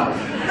 $2.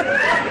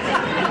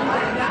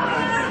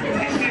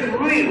 This is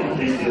real.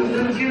 This is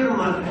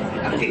legitimate.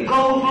 It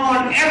goes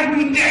on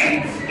every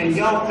day. And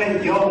y'all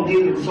think y'all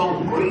live in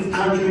some great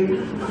country,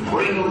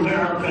 great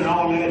America and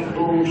all that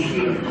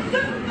bullshit.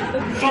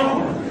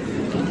 Somewhere.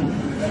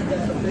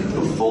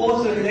 The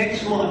 4th of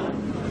next month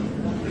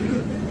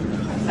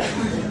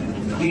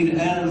be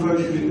the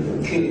anniversary of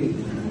a kid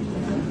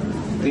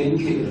being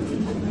killed.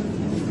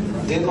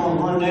 They're going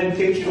to run that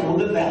picture on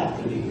the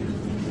balcony.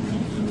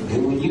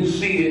 And when you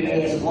see it,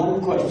 ask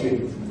one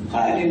question.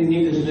 How did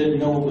niggas didn't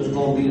know it was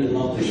going to be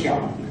another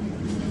shot?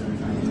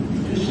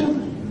 It's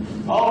simple.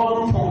 All of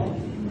them pointing.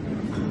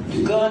 The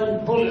gun,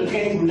 bullet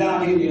came from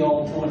down here, they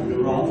all pointing the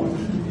wrong way.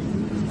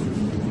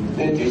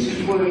 And this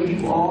is where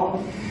you are,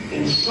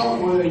 and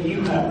somewhere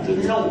you have to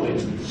know it.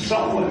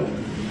 Somewhere.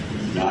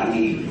 Now I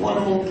need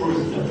one more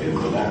person up here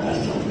because I got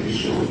something to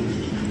show you.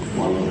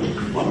 One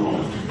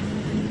more.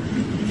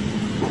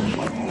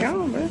 Go,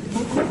 man.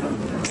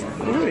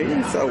 Ooh,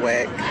 he's so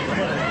whack.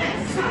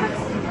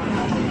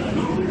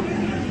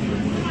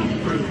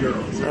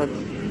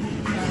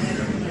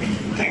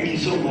 Thank you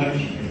so much.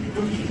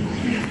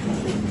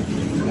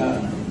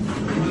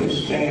 Just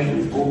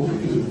stand over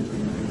you.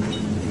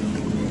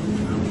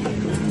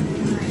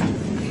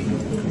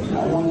 I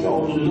want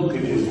y'all to look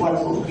at this. White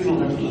folks, you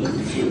don't have to look at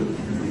the shit.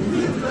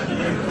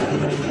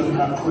 Look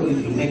how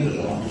crazy niggas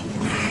are.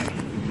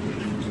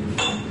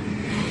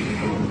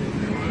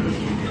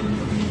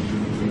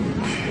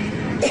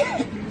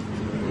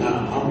 Now,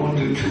 I want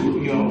the two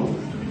of y'all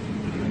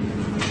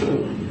to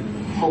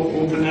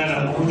open that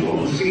up. I want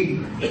y'all to see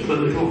for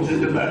the folks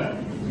in the back.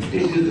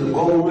 This is a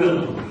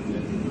gorilla.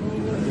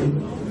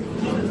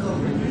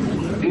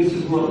 This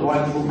is what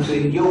white folks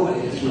say your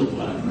ass look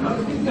like.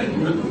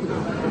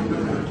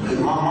 And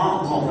my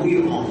mom called me a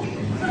monkey.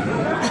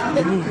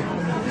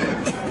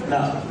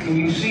 Now, can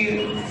you see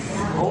it?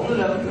 Hold it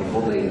up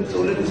over here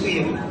so let me see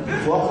it.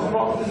 Walk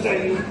across the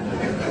stage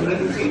so let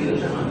me see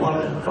this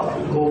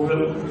motherfucking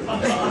gorilla.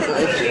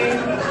 See it?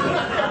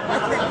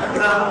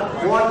 Now,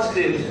 watch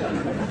this.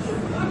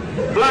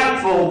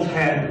 Black folks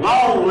have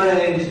long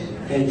legs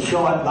and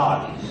short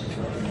bodies.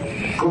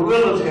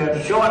 Gorillas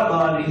have short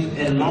bodies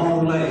and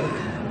long legs.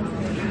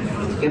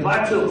 If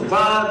I took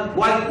 5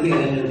 white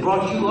men and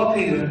brought you up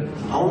here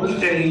on the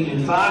stage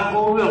and 5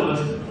 gorillas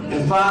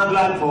and 5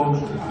 black folks,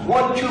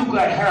 what you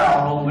got hair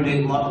all over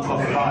this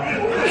motherfucking body?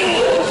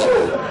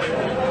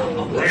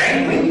 It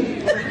ain't me.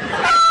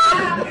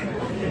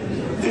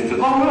 It's the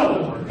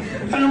gorilla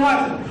and the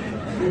white folks.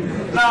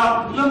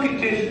 Now, look at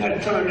this.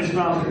 Let's turn this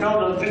around.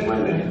 No, think, wait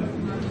a minute.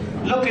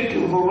 Look at the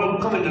gorilla.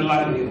 Come in the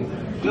light here.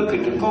 Look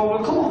at the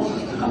gorilla. Come on,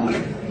 sister. Come on.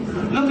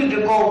 Look at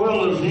the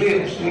gorilla's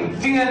lips,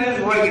 thin as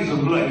razor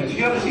blades.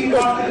 You ever seen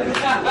about that?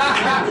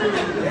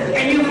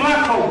 And you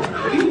black folk,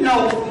 you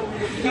know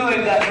you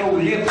ain't got no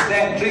lips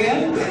that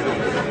thin.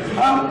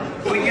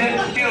 But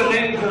yet still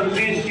they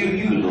convince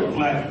you look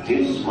like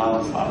this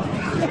motherfucker.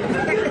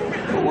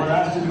 But what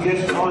I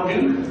suggest y'all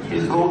do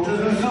is go to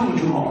the zoo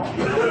tomorrow.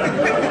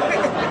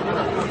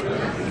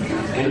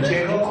 And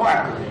take a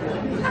cracker.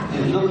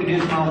 And look at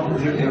this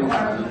motherfucker, take a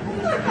cracker.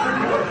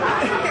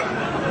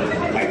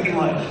 Thank you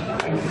much.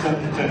 Thank you, thank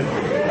you, thank you.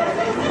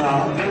 Now,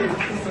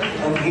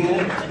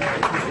 again,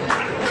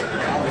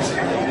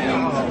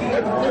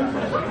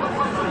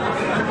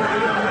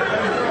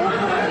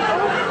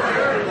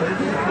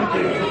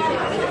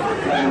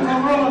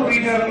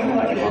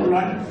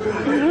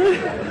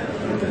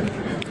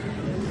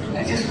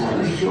 I just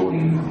want to show you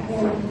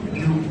who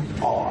you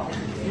are.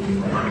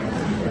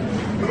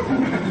 Who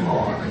you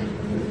are.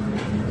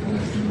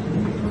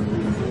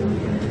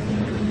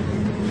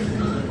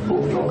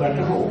 Folks don't got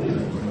to hold it.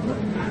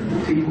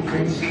 People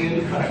can't see in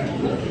the back.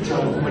 You have to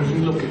tell them what you're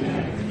looking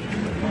at.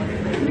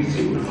 Let me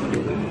see what you're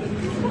looking at.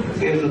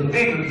 There's a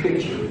bigger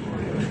picture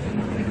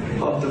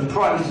of the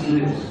price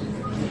list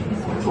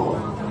for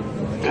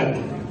that.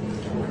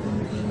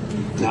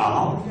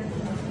 Now,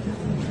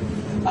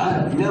 I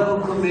have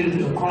never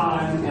committed a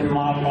crime in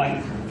my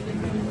life.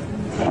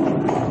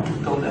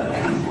 Throw that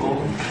on the floor.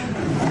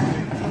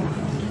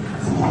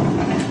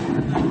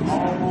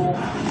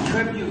 Almost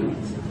tribute.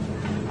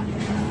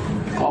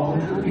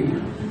 Almost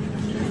tribute.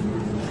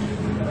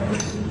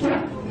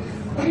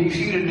 Can you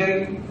see the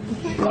date?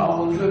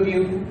 Almost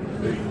tribute.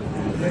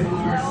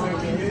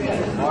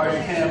 March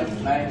 10th,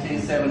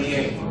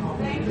 1978.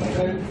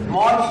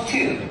 March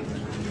 10th,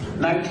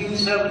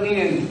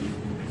 1978.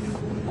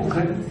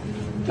 Okay?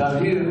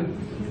 Down here,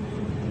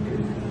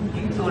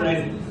 you throw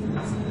that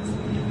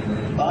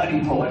body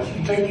parts.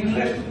 You think you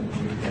listen?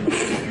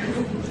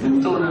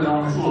 You throw that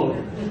on the floor.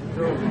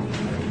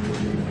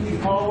 You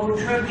call it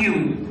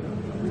tribute.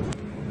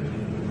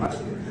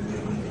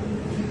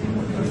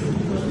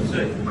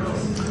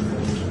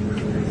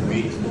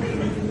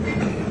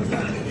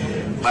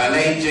 By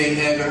late J.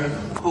 Edgar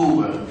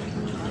Hoover,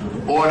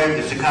 ordered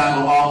the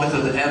Chicago office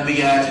of the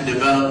FBI to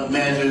develop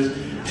measures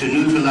to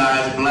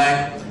neutralize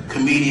black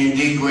comedian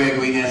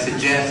D.Gregory and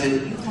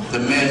suggested the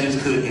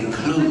measures could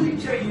include. Let me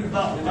tell you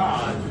about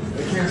God.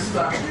 They can't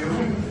stop you.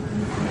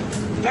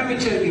 Let me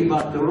tell you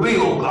about the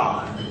real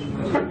God.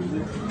 The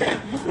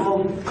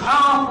most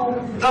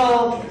powerful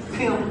thug,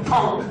 pimp,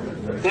 punk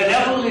that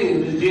ever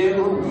lived is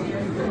D.Gregory.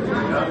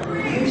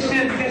 He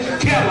sent this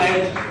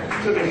telex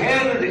to the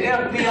head of the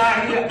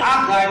FBI here.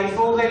 I got it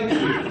before they did.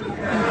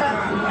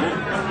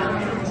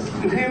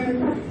 You hear me?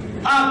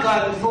 I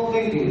got it before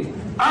they did.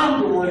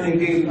 I'm the one that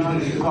gave it to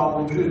the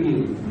Chicago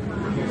Tribune.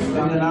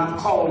 And then I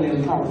called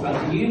them punks. I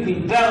said, you'd be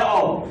better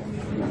off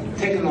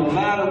taking a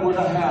ladder with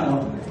a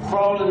hammer,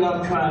 crawling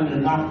up trying to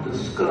knock the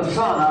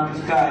sun out the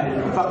sky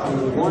than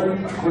fucking with one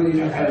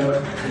greater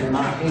error in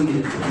my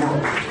hated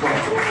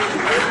motherfucker.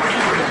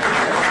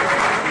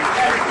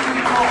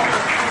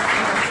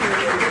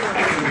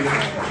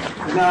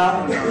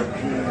 Now, I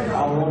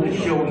want to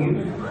show you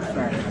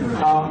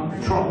how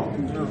Trump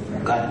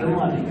got the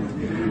money,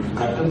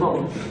 got the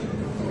votes.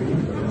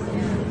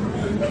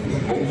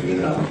 Open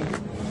it up.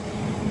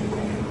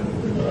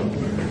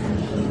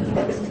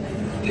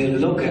 And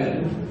look at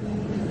it.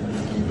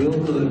 Real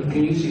good.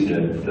 Can you see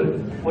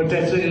what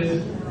that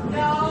says?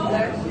 No,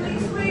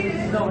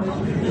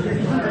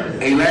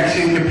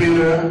 Election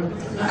computer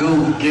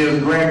goof gives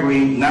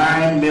Gregory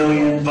 9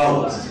 million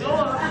votes.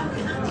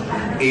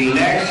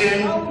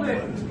 Election.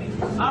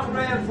 I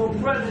ran for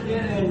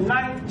president in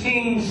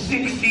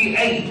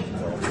 1968.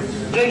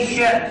 They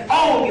shut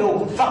all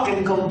your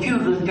fucking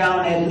computers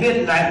down at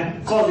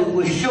midnight because it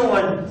was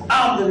showing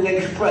I'm the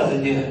next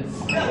president.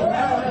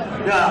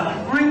 Now,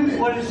 read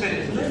what it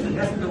says. Listen,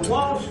 that's the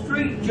Wall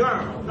Street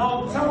Journal.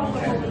 No, tell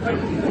them what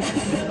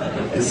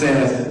It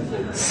says,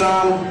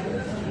 some.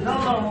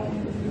 No.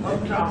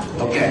 Up top.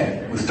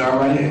 Okay, we start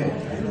right here.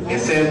 It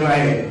says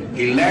right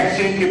here,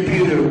 election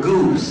computer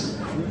goofs.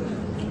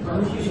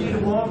 You see the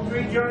Wall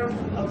Street Journal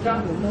up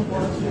top?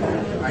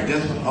 Right,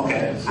 this one,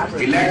 okay.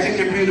 Election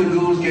computer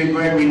goofs give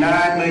Gregory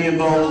 9 million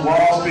votes.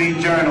 Wall Street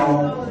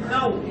Journal.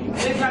 No,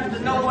 they got to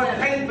know what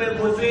paper it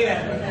was in.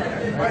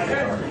 Right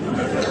here.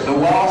 The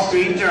Wall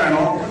Street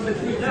Journal,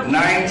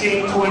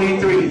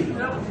 1923.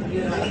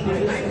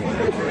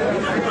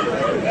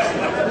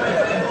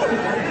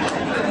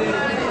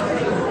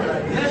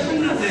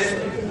 Listen to this,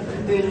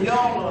 then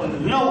y'all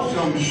know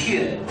some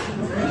shit.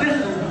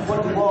 Listen to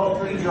what the Wall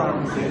Street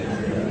Journal says.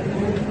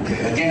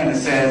 Okay, again, it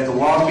says the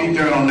Wall Street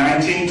Journal,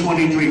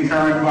 1923,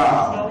 current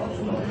file.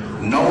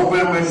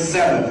 November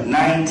 7th,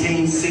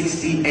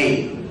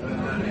 1968.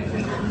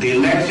 The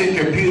election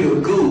computer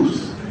goofs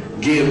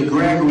give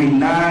Gregory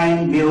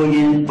 9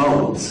 million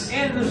votes.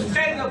 In the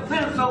state of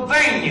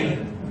Pennsylvania,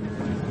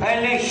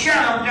 and they shut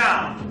them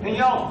down. And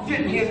y'all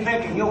sitting here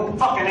thinking your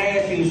fucking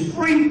ass is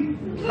free,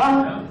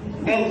 huh?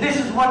 And this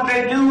is what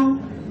they do?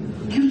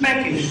 You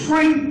think it's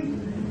free?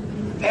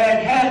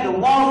 had the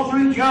Wall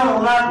Street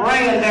Journal not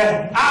ran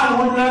there, I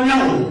wouldn't have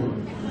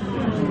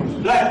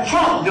known. Like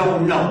Trump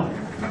don't know.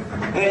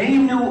 And he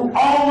knew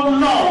all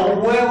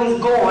along where it was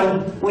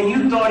going when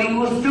you thought he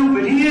was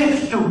stupid. He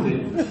is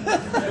stupid.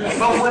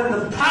 But when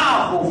the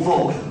powerful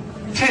folks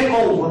take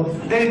over,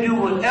 they do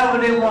whatever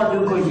they want to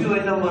do because you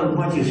ain't nothing but a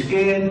bunch of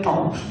scared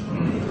punks.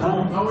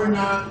 Huh? No, we're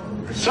not.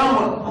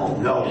 Someone, oh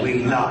no,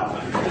 we not.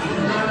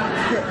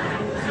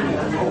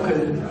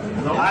 Okay.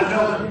 I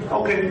know.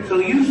 Okay, so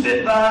you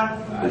sit by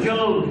with your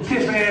little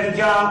piss-ass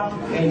job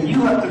and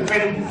you have to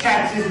pay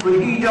taxes, but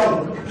he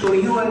don't. So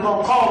you ain't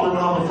gonna call the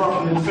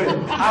motherfucker and say,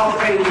 I'll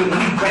pay when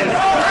he pays.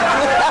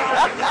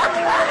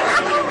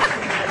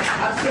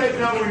 I said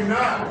no, we're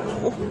not.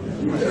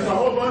 There's a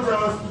whole bunch of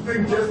us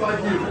think just like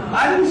you.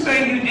 I didn't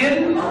say you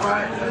didn't. All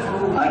right.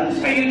 I didn't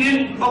say you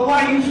didn't, but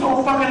why are you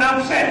so fucking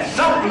upset?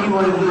 Something you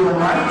want to do,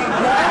 right?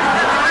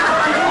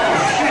 Oh,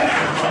 shit.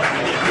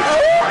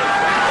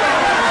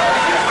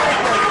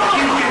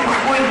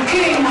 When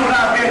King was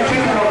out there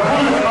taking a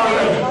bullet on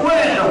you,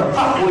 where the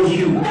fuck was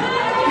you?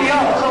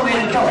 Y'all come in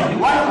and talk to you.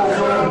 White folks,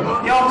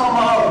 y'all come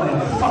out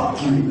and fuck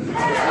you.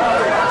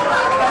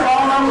 That's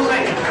all I'm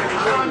saying.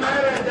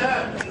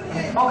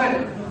 Okay.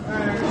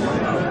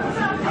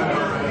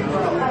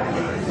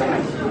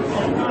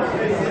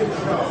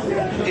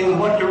 And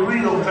what the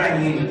real thing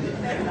is.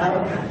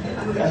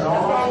 That's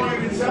all I want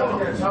you to tell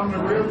them. Tell them the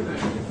real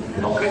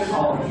thing. Okay.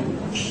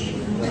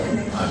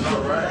 I know,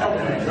 right?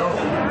 So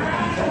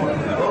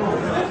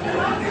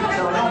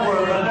don't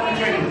worry about it. Let me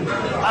tell you.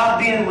 I've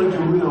been with the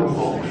real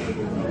folks.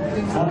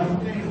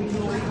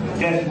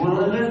 That's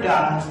willing to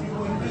die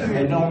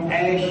and don't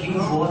ask you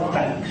for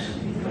thanks.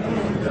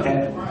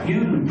 That you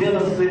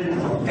benefited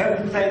from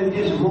everything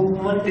this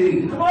movement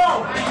did. Come on,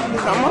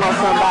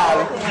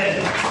 somebody.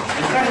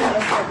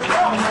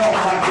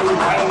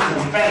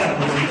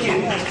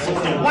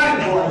 The white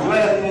boys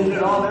rather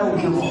than all they don't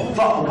give a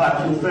fuck about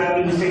your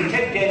family. They say,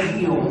 take that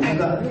heel,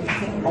 nigga.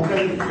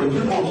 Okay? But you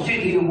gonna sit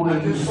here where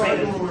you say.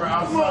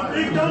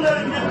 Don't let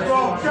him get the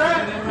wrong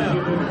track.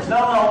 No.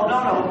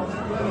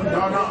 No,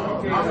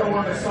 I'm the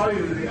one that saw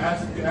you. He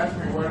asked me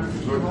where this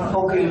is going.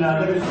 Okay, now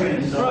let me tell you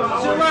something.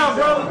 Chill out,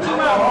 brother. Chill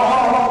out.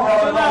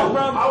 Chill out,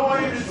 brother. I want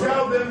you to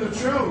tell them the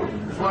truth.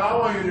 That's what I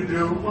want you to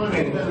do.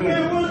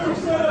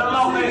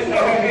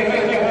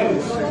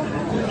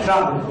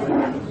 Stop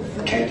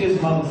it. Take this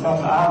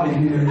motherfucker out of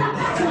here.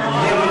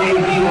 Every day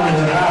be on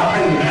the house.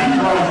 These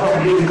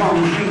motherfuckers didn't come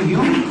to see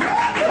you.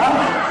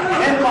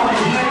 They're coming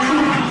to see you.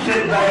 You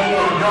sit back here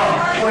in the dark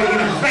where you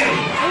safe.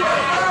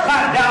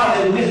 Not down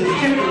in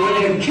Mississippi where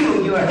they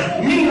killed you.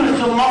 Nina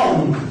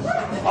Simone,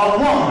 a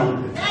woman,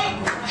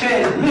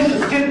 said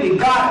Mississippi,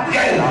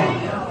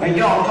 goddamn. And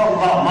y'all talk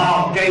about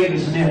Miles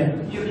Davis and them.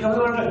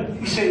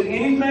 You say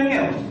anything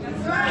else,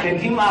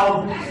 take him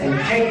out and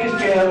take his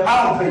jail.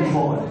 I'll pay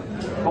for it.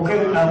 Okay,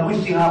 now we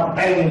see how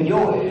bad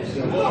your ass is.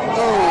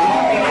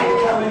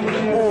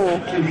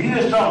 To hear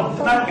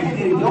something, not to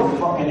hear your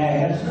fucking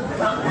ass.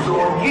 So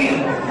again,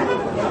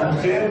 I'll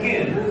say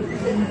again,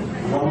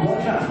 one more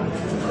time.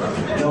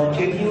 Don't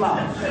take him out.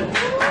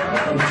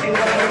 And take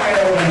up your ass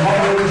and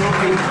hold him for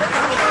me.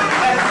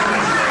 That's the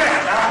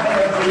respect I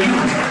have for you.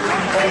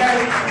 Okay?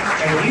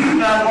 And you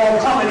not gonna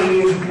come in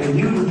here and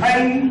you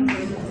pay,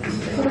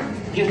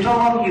 just tell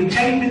him you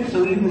tape it so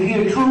you can hear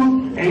the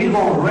truth, and he's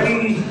gonna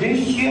raise this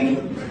shit,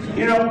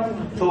 you know?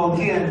 So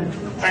again,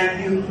 thank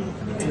you.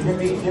 And let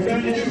me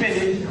just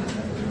finish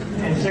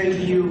and say to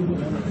you,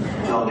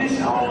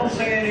 this all I'm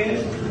saying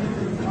is,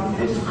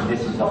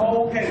 this is the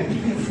whole game.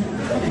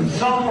 In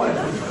some way,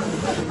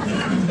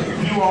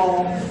 you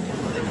all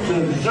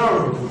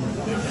deserve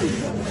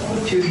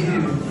to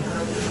hear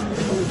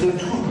the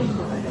truth.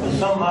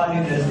 Somebody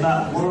that's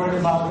not worried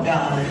about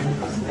dying,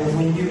 and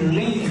when you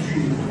leave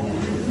here,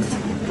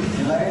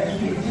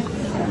 last week,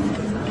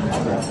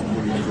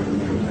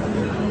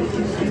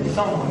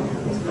 somewhere,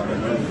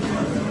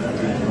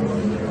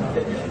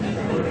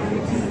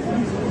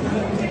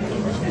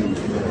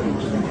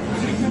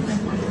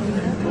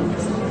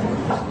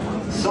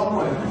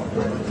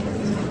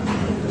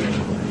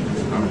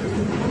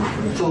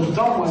 so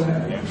somewhere,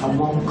 I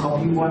want a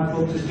couple of white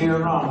folks to stay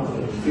around,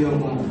 but still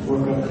going to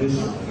work up this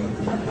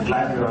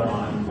black girl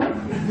line.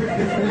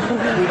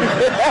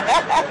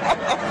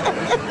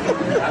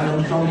 I know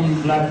some of you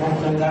black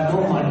folks ain't got no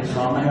money, so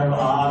I'm going to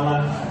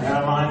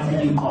have a line for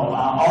you called, I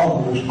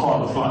almost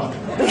caught a flight.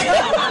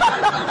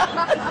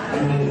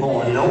 You ain't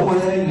going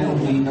nowhere, you don't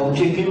need no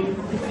ticket, you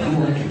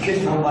want to kiss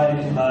nobody,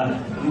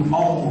 you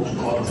almost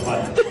caught a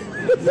flight.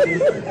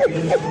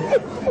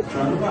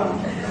 Turn around.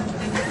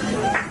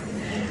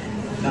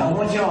 Now I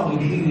want y'all to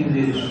hear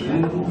this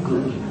real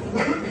good.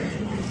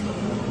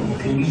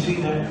 Can you see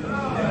that?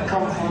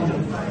 Come from the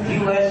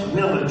U.S.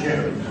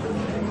 military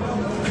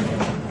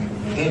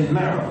in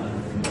Maryland.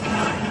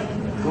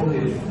 Go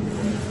ahead.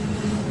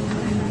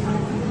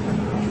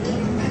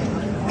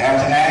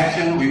 After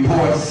action,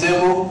 report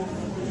civil.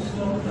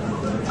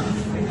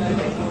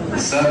 The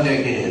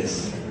subject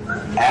is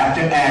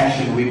after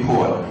action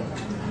report.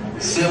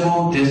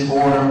 Civil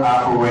disorder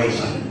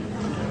operation.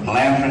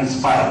 Lantern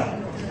Spike.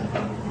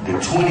 The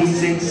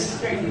 26th.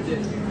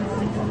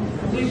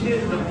 This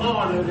is the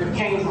order that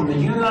came from the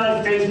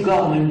United States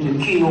government to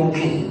kill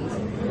King.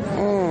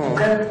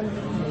 Okay?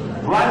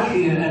 Right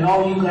here, and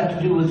all you got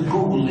to do is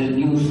Google it and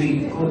you'll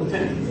see it.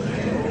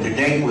 The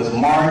date was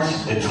March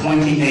the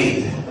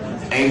 28th,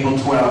 April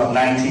 12,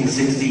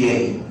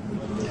 1968.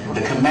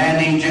 The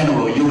commanding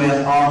general,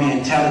 U.S. Army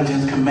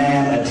Intelligence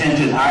Command,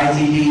 attention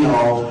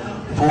ITDO,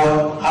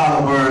 Fort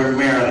Holabird,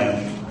 Maryland,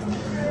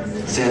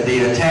 said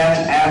the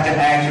attached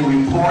after-action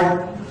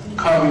report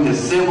covering the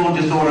civil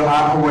disorder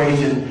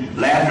operation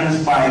Lantern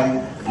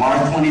Spike,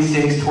 March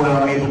 26,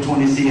 12, April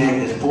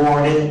 28 is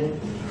forwarded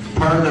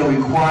per the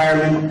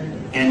requirement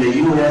in the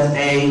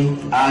USA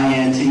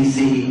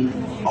INTC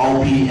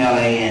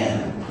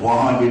OPLAN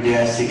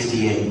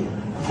 100-68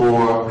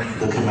 for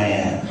the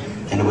command.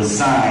 And it was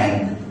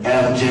signed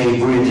F.J.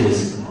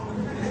 Bridges,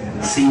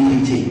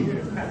 CPT.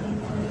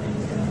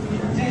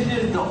 This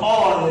is the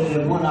order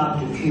that went out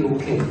to kill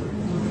King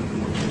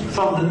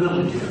from the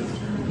military.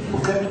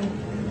 Okay?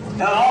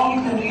 Now all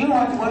you can do, you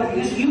know what it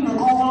is, you can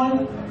Google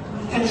it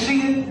and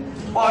see it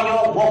while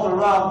y'all walking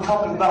around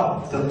talking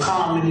about the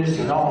communists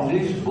and all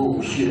this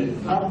bullshit.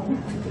 Huh?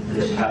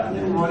 It's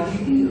happening right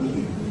here.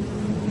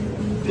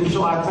 And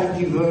so I thank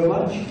you very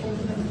much.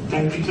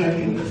 Thank you, thank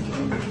you.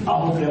 I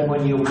hope that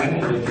when you're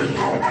married, it's just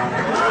all right.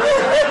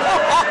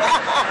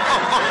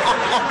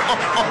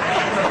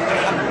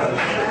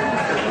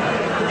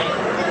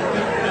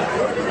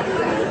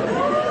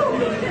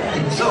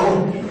 And so,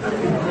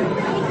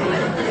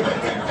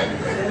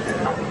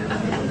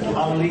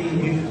 I'll leave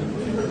you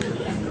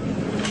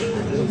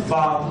as a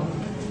father,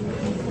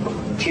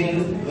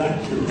 10 black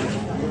children.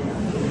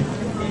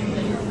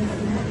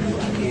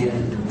 And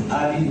I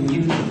didn't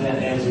use that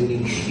as an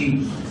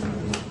excuse.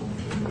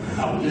 I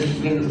was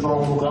just in the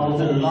phone book. I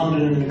was in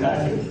London and the guy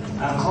said,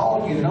 I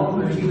called your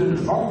number, you in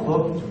the phone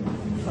book.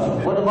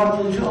 What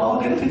about you? Oh,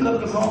 they pick up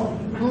the phone.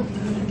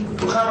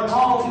 What kind of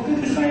calls? You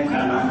get the same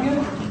kind I get.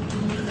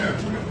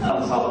 I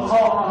was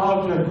called my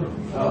husband.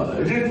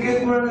 Is this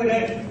D.Gregory,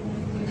 that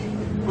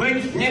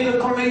rich nigga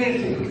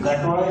community? You got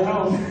the right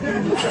house.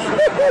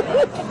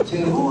 I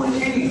said, who is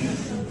he? He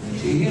said,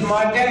 he's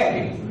my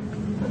daddy.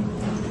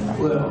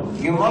 Well,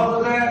 your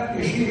mother there?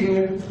 Is she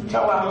here?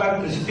 Tell her I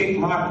like to stick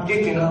my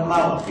dick in her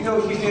mouth. You know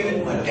what she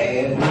said? My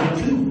dad would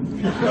too.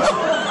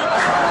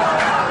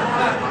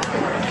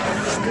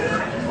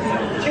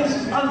 Just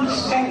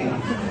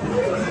understand.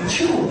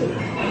 Children.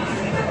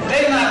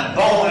 They're not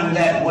born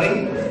that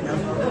way.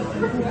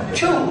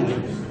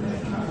 Children.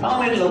 I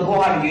met a little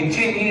boy out here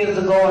 10 years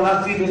ago and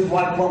I see this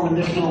white woman,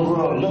 this little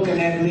girl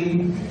looking at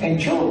me, and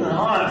children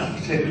honest.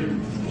 She said,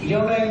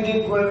 your name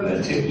D.Gregory?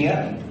 I said,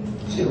 yeah.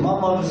 She said, my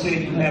mother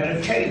said you had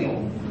a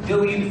tail.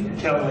 Do you?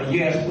 Tell her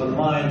yes, but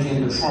mine's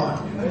in the front.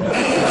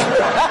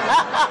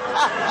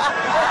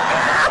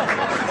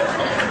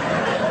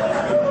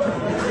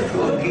 So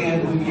again,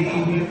 we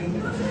leave you,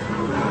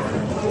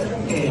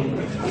 and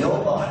your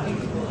body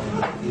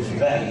is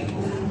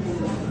valuable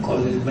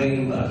because it's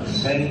made by the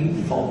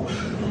same folks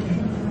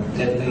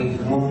that made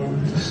the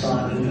moon, the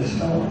sun, and the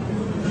stars.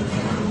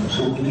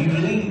 So when you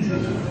leave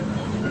it,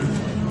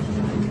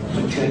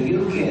 I'll tell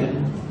you again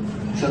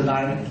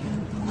tonight,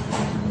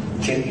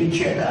 check your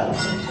check out.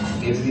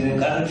 If you ain't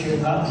got a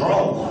check out,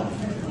 draw one.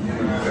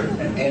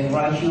 And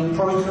write you a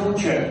personal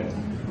check.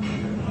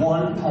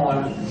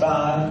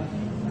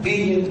 $1.5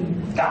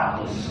 billion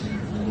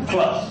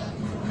plus.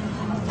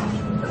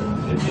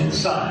 And then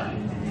sign it.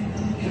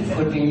 And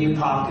put it in your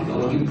pocket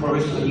or your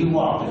purse or your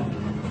wallet.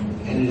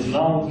 And as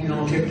long as you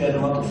don't take that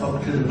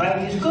motherfucker to the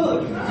bank, it's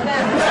good.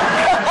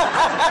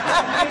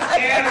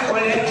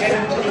 Everybody take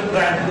it to the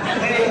bank.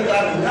 They ain't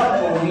got enough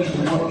for me to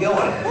work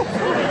your ass.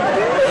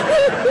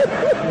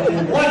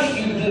 And once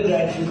you do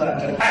that, you got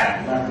to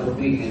act like a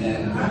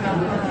billionaire.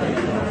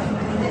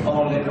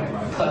 All that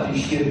putty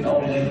shit and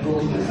all that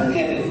bullshit,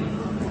 forget it.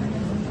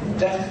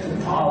 That's the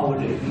power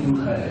that you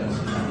have.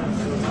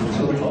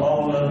 So for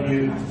all of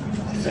you,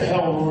 it's a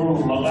hell of a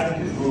room. I like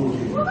this room.